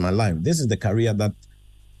it is my life. This is the career that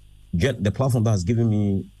the platform that has given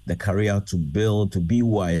me the career to build, to be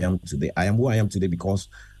who I am today. I am who I am today because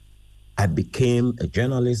I became a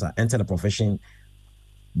journalist. I entered the profession.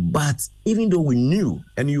 But even though we knew,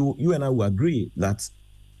 and you and I will agree that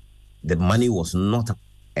the money was not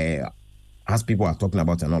as people are talking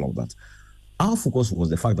about and all of that, our focus was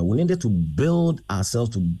the fact that we needed to build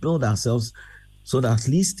ourselves so that at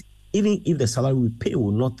least even if the salary we pay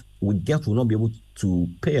will not be able to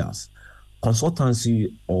pay us,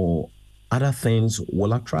 consultancy or other things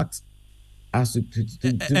will attract us to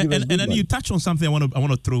and then you touch on something I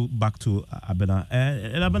want to throw back to Abena.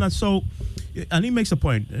 And Abena, so, and he makes a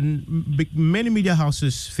point, and many media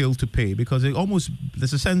houses fail to pay because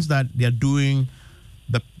there's a sense that they're doing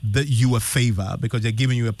you a favor because they're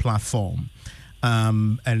giving you a platform,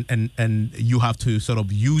 and you have to sort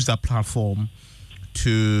of use that platform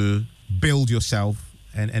to build yourself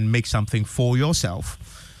and make something for yourself.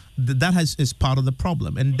 That is part of the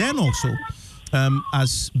problem. And then also,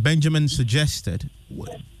 as Benjamin suggested,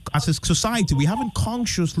 as a society, we haven't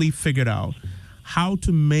consciously figured out how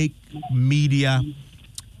to make media,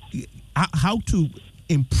 how to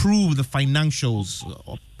improve the financials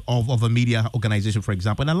of a media organization, for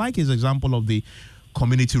example. And I like his example of the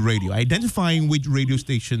community radio, identifying which radio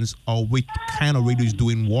stations or which kind of radio is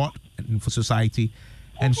doing what for society,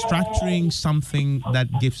 and structuring something that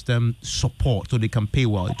gives them support so they can pay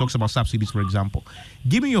well. It talks about subsidies, for example.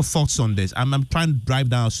 Give me your thoughts on this. I'm trying to drive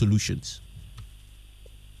down solutions.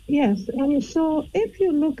 Yes, so if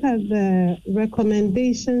you look at the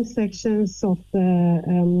recommendation sections of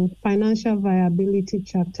the financial viability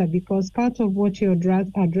chapter, because part of what you're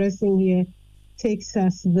addressing here takes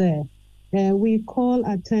us there, we call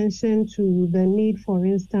attention to the need, for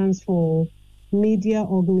instance, for media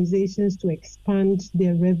organizations to expand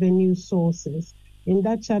their revenue sources. In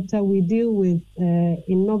that chapter, we deal with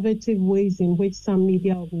innovative ways in which some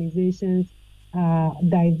media organizations are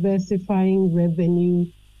diversifying revenue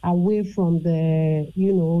away from the,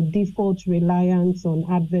 default reliance on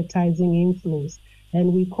advertising inflows.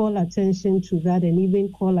 And we call attention to that, and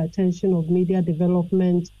even call attention of media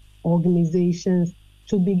development organizations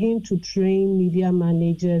to begin to train media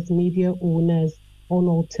managers, media owners on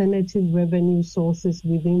alternative revenue sources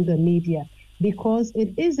within the media, because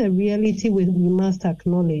it is a reality we must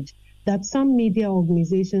acknowledge that some media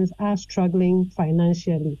organizations are struggling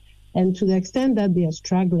financially. And to the extent that they are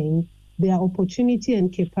struggling, their opportunity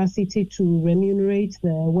and capacity to remunerate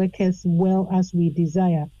the workers well as we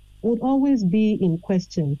desire would always be in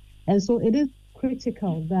question. And so it is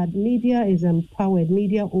critical that media is empowered,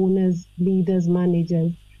 media owners, leaders,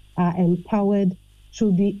 managers are empowered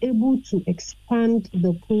to be able to expand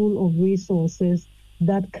the pool of resources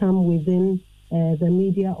that come within the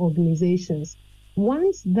media organizations.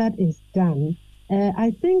 Once that is done,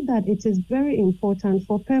 I think that it is very important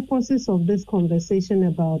for purposes of this conversation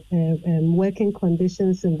about working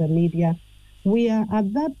conditions in the media. We are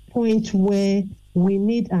at that point where we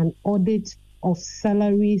need an audit of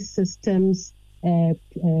salary systems,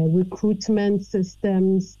 recruitment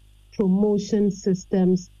systems, promotion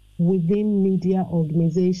systems within media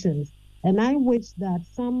organizations. And I wish that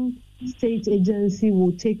some state agency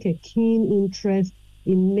will take a keen interest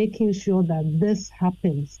in making sure that this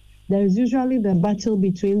happens. There is usually the battle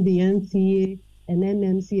between the NCA and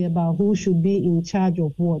NMC about who should be in charge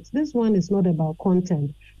of what. This one is not about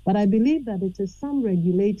content, but I believe that it is some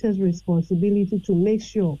regulators' responsibility to make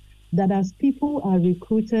sure that as people are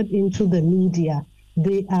recruited into the media,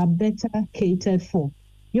 they are better catered for.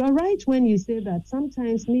 You're right when you say that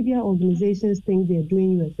sometimes media organizations think they're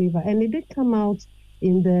doing you a favor, and it did come out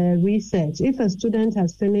in the research. If a student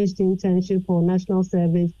has finished internship or national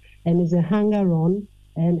service and is a hanger-on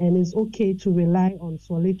and is okay to rely on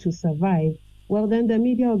solid to survive, well, then the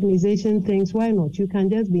media organization thinks, why not? You can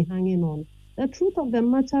just be hanging on. The truth of the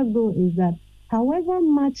matter, though, is that however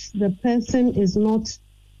much the person is not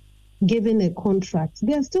given a contract,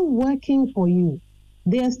 they're still working for you.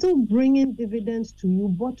 They are still bringing dividends to you.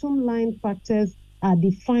 Bottom line factors are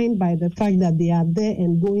defined by the fact that they are there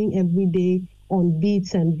and going every day on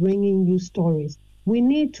beats and bringing you stories. We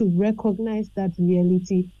need to recognize that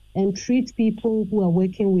reality and treat people who are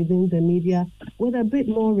working within the media with a bit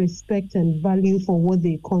more respect and value for what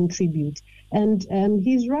they contribute. And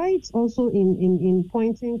he's right also in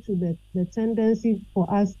pointing to the tendency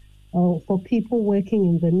for us, for people working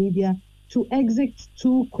in the media, to exit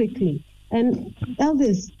too quickly. And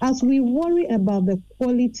Elvis, as we worry about the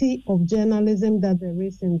quality of journalism that there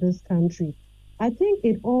is in this country, I think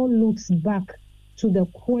it all looks back to the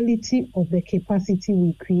quality of the capacity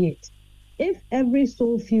we create. If every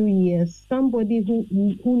so few years, somebody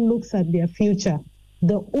who looks at their future,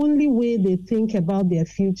 the only way they think about their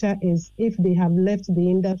future is if they have left the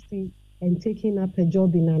industry and taken up a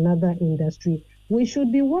job in another industry, we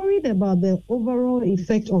should be worried about the overall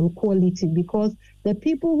effect on quality, because the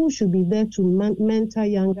people who should be there to mentor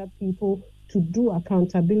younger people to do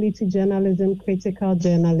accountability journalism, critical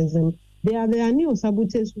journalism, they are the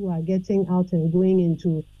neo-saboteurs who are getting out and going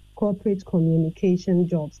into corporate communication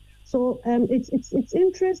jobs. So it's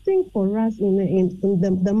interesting for us in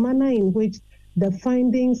the manner in which the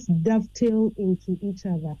findings dovetail into each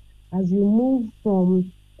other as you move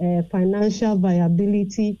from financial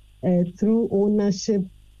viability through ownership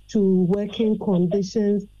to working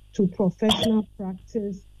conditions to professional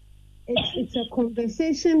practice. It's a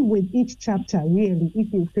conversation with each chapter, really,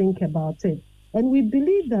 if you think about it. And we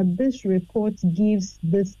believe that this report gives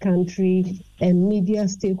this country and media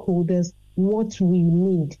stakeholders what we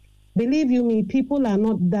need. Believe you me, people are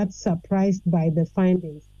not that surprised by the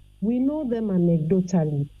findings. We know them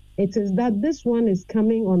anecdotally. It is that this one is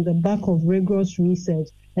coming on the back of rigorous research,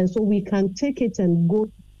 and so we can take it and go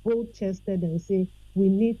chested and say we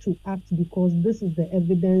need to act because this is the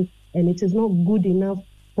evidence, and it is not good enough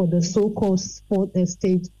for the so-called sport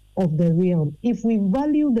state of the realm. If we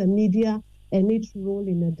value the media and its role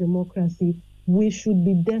in a democracy, we should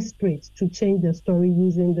be desperate to change the story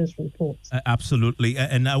using this report. Absolutely.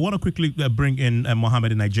 And I want to quickly bring in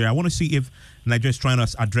Mohammed in Nigeria. I want to see if Nigeria is trying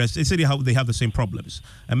to address. They say they have the same problems,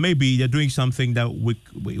 and maybe they're doing something that we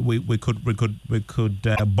could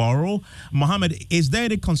borrow. Mohammed, is there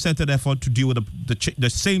any concerted effort to deal with the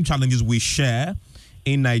same challenges we share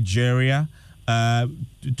in Nigeria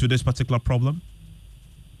to this particular problem?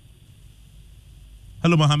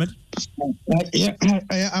 Hello, Mohammed.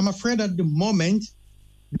 I'm afraid at the moment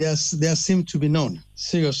there seem to be none.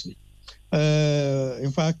 Seriously,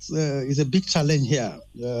 in fact, it's a big challenge here.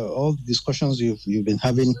 All the discussions you've been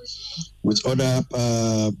having with other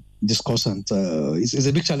discussants, it's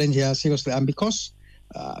a big challenge here. Seriously, and because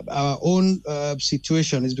our own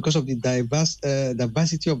situation is because of the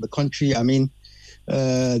diversity of the country. I mean,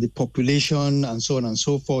 the population and so on and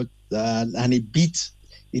so forth, and a bit.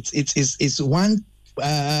 It's one.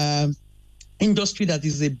 Industry that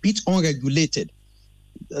is a bit unregulated.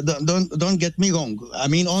 Don't get me wrong. I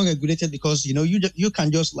mean unregulated because you can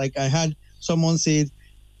just, like I had someone say,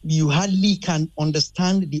 you hardly can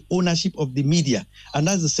understand the ownership of the media, and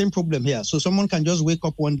that's the same problem here. So someone can just wake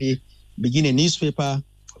up one day, begin a newspaper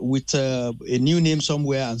with a new name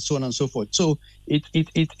somewhere, and so on and so forth. So it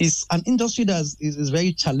is an industry that is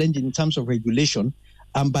very challenging in terms of regulation,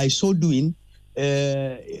 and by so doing,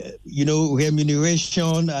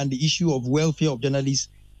 remuneration and the issue of welfare of journalists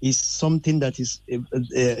is something that is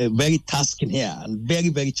a very tasking here and very,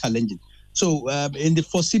 very challenging. So in the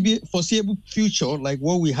foreseeable future, like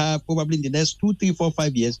what we have probably in the next 2, 3, 4,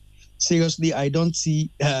 5 years, seriously, I don't see.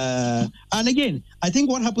 And again, I think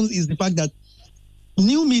what happens is the fact that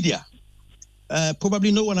new media,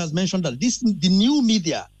 probably no one has mentioned that the new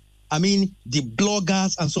media, I mean, the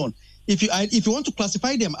bloggers and so on. If you want to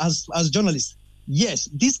classify them as journalists, yes,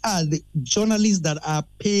 these are the journalists that are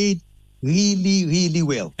paid really, really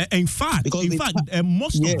well. In fact,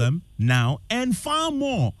 most of them now earn far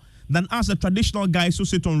more than us, the traditional guys who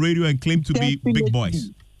sit on radio and claim to be big boys.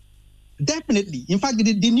 Definitely. In fact,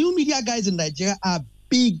 the new media guys in Nigeria are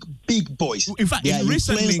big boys. In fact,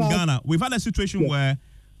 recently in Ghana, we've had a situation where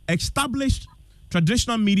established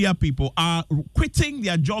traditional media people are quitting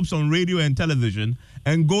their jobs on radio and television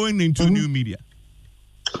and going into new media.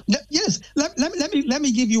 Yes, let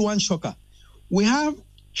me give you one shocker. We have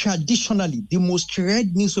traditionally the most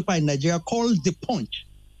read newspaper in Nigeria called The Punch.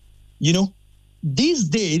 These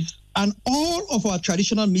days, and all of our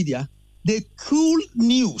traditional media, they pull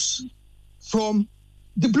news from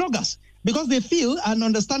the bloggers because they feel and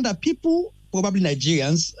understand that people, probably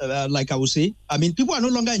Nigerians, like I would say, I mean, people are no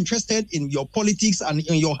longer interested in your politics and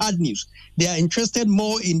in your hard news. They are interested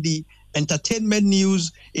more in the entertainment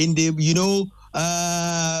news, in the,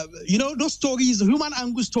 those stories, human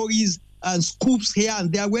angle stories and scoops here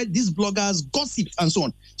and there where these bloggers gossip and so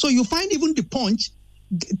on. So you find even The Punch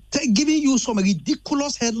giving you some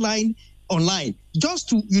ridiculous headline online just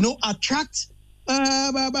to, attract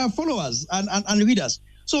followers and readers.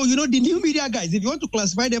 So, the new media guys, if you want to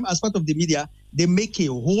classify them as part of the media, they make a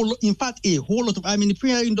whole lot of, I'm in the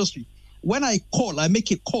PR industry. When I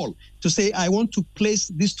make a call to say, I want to place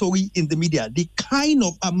this story in the media, the kind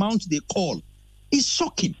of amount they call is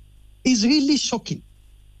shocking. It's really shocking.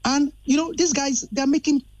 And, these guys, they're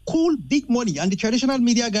making cool, big money. And the traditional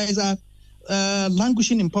media guys are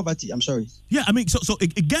languishing in poverty. I'm sorry. Yeah, I mean, so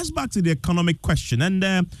it gets back to the economic question. And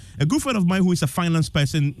a good friend of mine who is a finance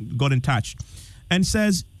person got in touch and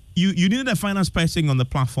says, you needed a finance person on the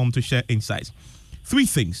platform to share insights. 3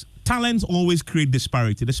 things. Talents always create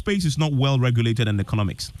disparity. The space is not well regulated in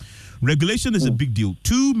economics. Regulation is a big deal.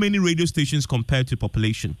 Too many radio stations compared to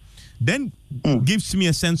population. Then gives me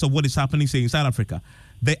a sense of what is happening, say, in South Africa.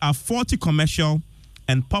 There are 40 commercial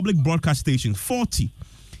and public broadcast stations, 40.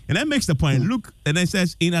 And that makes the point. Look, and it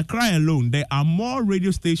says in Accra alone, there are more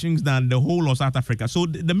radio stations than the whole of South Africa. So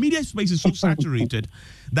the media space is so saturated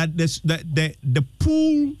that the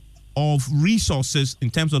pool of resources in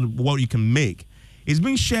terms of what you can make is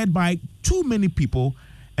being shared by too many people,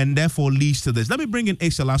 and therefore leads to this. Let me bring in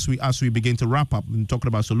Aisel as we begin to wrap up and talking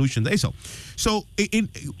about solutions. Aisel, so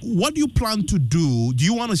what do you plan to do? Do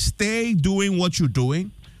you want to stay doing what you're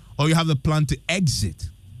doing, or you have the plan to exit?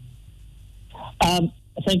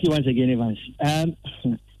 Thank you once again, Evans.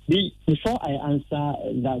 Before I answer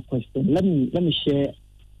that question, let me share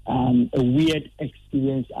a weird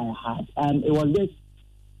experience I had. It was this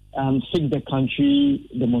Fix the Country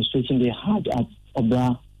demonstration they had at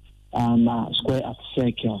Obra Square at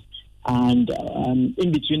Circle, and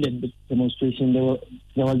in between the demonstration,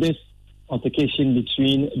 there was this altercation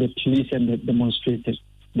between the police and the demonstrators.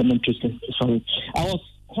 Sorry, I was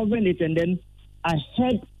covering it, and then I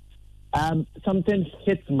heard something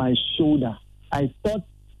hit my shoulder. I thought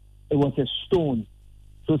it was a stone,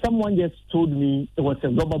 so someone just told me it was a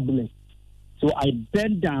rubber bullet. So I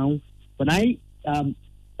bent down. When I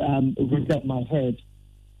raised up my head,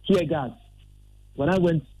 tear gas. When I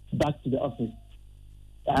went back to the office,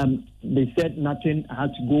 they said nothing. I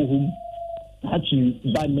had to go home. I had to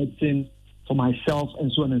buy medicine for myself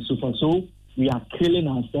and so on and so forth. So we are killing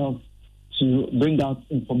ourselves to bring out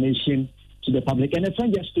information to the public. And a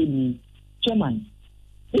friend just told me, Chairman,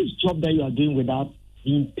 this job that you are doing without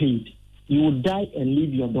being paid, you will die and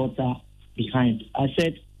leave your daughter behind. I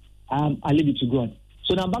said, I leave it to God.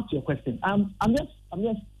 So now back to your question. I'm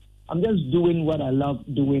just doing what I love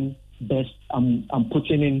doing best. I'm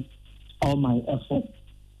putting in all my effort,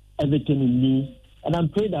 everything in me, and I'm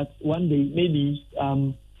praying that one day maybe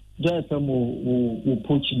Joy FM will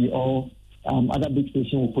poach me, or other big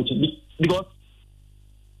station will poach me, because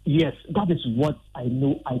yes, that is what I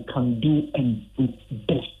know I can do and do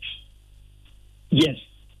best. Yes,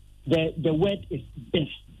 the word is best.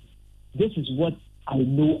 This is what I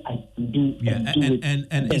know I can do. Yeah,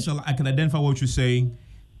 and so I can identify what you're saying.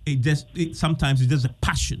 Sometimes it's just a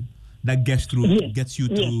passion that gets through, gets you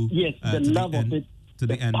through. Yes, the love of it, to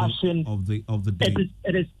the end passion of the day.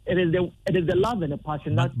 It is the love and the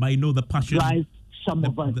passion that. But I know the passion drives some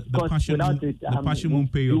of us. The passion, without it, the passion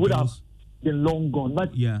won't pay your bills. Have been long gone.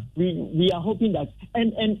 But we are hoping that.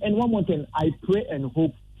 And one more thing, I pray and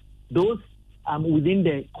hope those within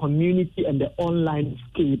the community and the online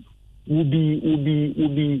scape will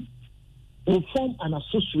form an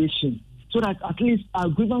association, so that at least our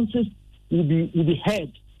grievances will be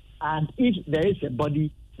heard, and if there is a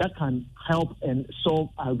body that can help and solve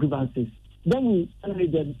our grievances, then we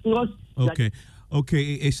generate them.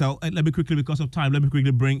 Okay, so let me quickly, because of time,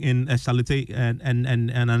 bring in Salite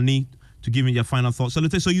and Annie to give me your final thoughts.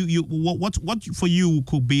 Salite, so what for you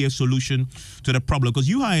could be a solution to the problem? Because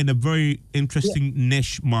you are in a very interesting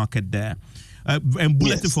niche market there. And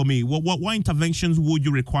bulletin for me, what interventions would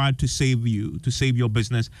you require to save your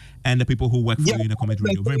business and the people who work for you in the community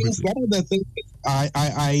radio? Very briefly. One of the things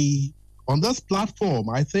I on this platform,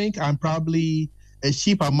 I think I'm probably a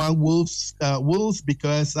sheep among wolves,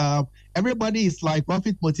 because everybody is like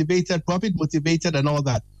profit motivated and all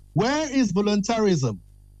that. Where is voluntarism?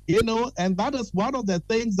 And that is one of the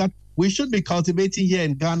things that we should be cultivating here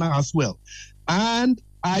in Ghana as well. And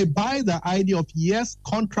I buy the idea of, yes,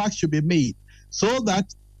 contracts should be made so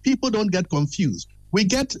that people don't get confused. We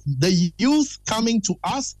get the youth coming to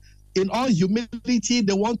us in all humility.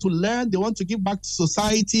 They want to learn. They want to give back to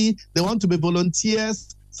society. They want to be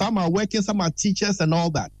volunteers. Some are working, some are teachers and all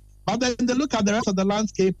that. But then they look at the rest of the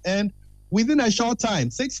landscape, and within a short time,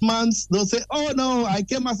 6 months, they'll say, oh, no, I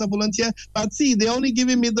came as a volunteer, but see, they're only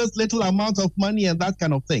giving me this little amount of money and that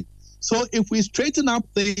kind of thing. So if we straighten up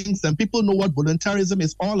things and people know what volunteerism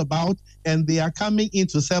is all about, and they are coming in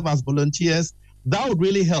to serve as volunteers, that would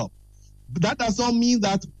really help. But that does not mean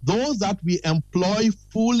that those that we employ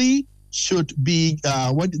fully should be,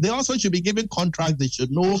 they also should be given contracts. They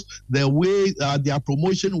should know the way their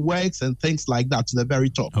promotion works and things like that to the very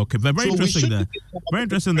top. Okay, very interesting there. Very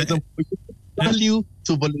interesting there. Value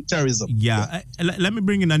to volunteerism. Yeah. Let me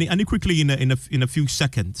bring in Annie quickly in a few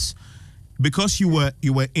seconds. Because you were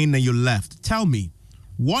in and you left, tell me,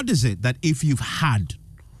 what is it that if you've had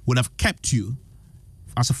would have kept you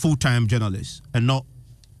as a full-time journalist and not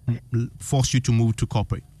force you to move to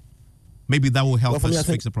corporate? Maybe that will help us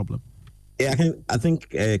fix the problem. Yeah, I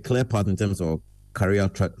think a clear path in terms of career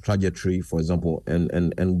trajectory, for example,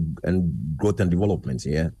 and growth and development,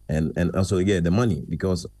 and also the money,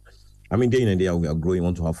 because I mean, day in and day out we are growing,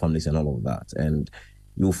 want to have families and all of that, and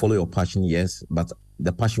you follow your passion, yes, but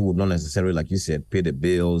the passion would not necessarily, like you said, pay the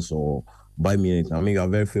bills or buy me anything. I mean, you are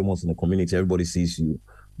very famous in the community, everybody sees you,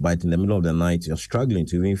 but in the middle of the night you're struggling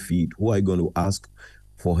to even feed. Who are you going to ask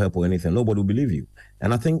for help or anything? Nobody will believe you.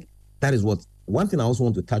 And I think that is what one thing I also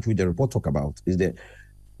want to touch with the report talk about is the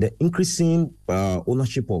increasing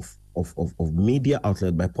ownership of media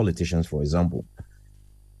outlet by politicians, for example,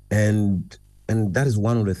 and that is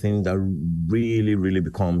one of the things that really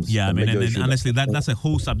becomes and honestly that's a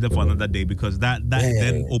whole subject for another day, because that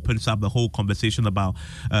then opens up the whole conversation about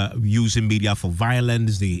using media for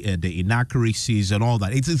violence, the inaccuracies and all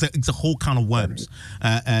that. It's a whole can of worms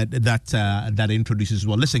that introduces.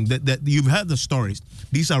 Well, listen, you've heard the stories.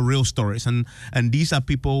 These are real stories, and these are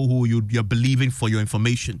people who you're believing for your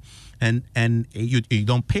information. And you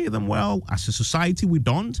don't pay them well. As a society, we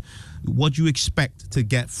don't. What do you expect to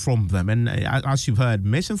get from them? And as you've heard,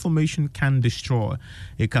 misinformation can destroy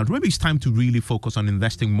a country. Maybe it's time to really focus on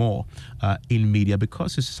investing more in media,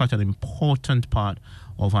 because it's such an important part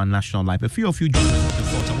of our national life. A few of you journalists and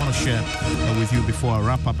thoughts I want to share with you before I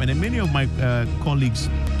wrap up. And then many of my colleagues,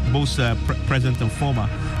 both present and former,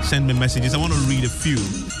 send me messages. I want to read a few.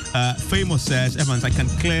 Famous says, Evans, I can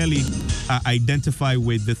clearly identify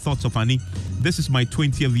with the thoughts of Annie. This is my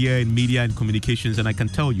 20th year in media and communications, and I can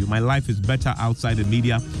tell you my life is better outside the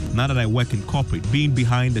media now that I work in corporate. Being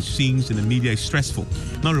behind the scenes in the media is stressful,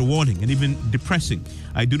 not rewarding, and even depressing.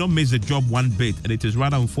 I do not miss the job one bit, and it is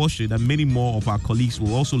rather unfortunate that many more of our colleagues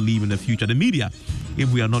will also leave in the future. The media,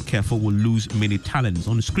 if we are not careful, will lose many talents.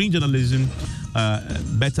 On-screen journalism,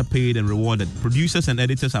 better paid and rewarded. Producers and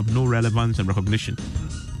editors have no relevance and recognition.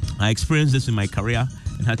 I experienced this in my career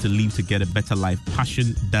and had to leave to get a better life.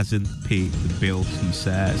 Passion doesn't pay the bills, he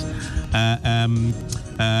says.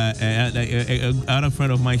 Another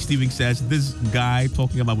friend of mine, Steven, says, this guy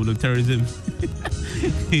talking about volunteerism,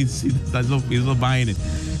 he's not buying it.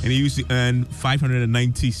 And he used to earn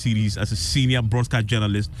 590 cedis as a senior broadcast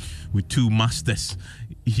journalist with 2 masters.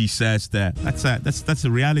 He says that that's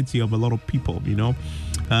the reality of a lot of people, you know.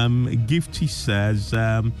 Gifty says,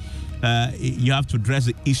 you have to address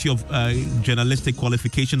the issue of journalistic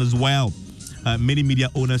qualification as well. Many media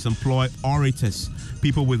owners employ orators.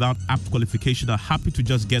 People without apt qualification are happy to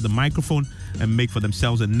just get the microphone and make for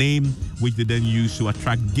themselves a name, which they then use to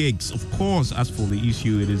attract gigs. Of course, as for the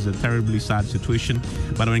issue, it is a terribly sad situation,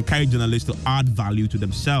 but I encourage journalists to add value to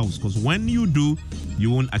themselves, because when you do, you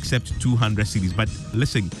won't accept 200 CDs. But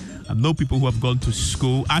listen, I know people who have gone to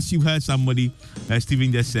school. As you heard somebody,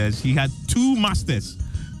 Stephen just says, he had 2 masters.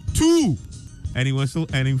 2, and he was still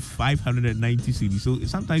earning 590 CDs. So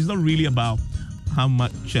sometimes it's not really about how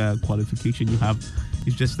much qualification you have.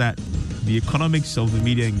 It's just that the economics of the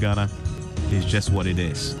media in Ghana is just what it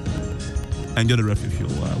is. Enjoy the rest of your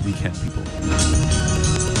weekend, people.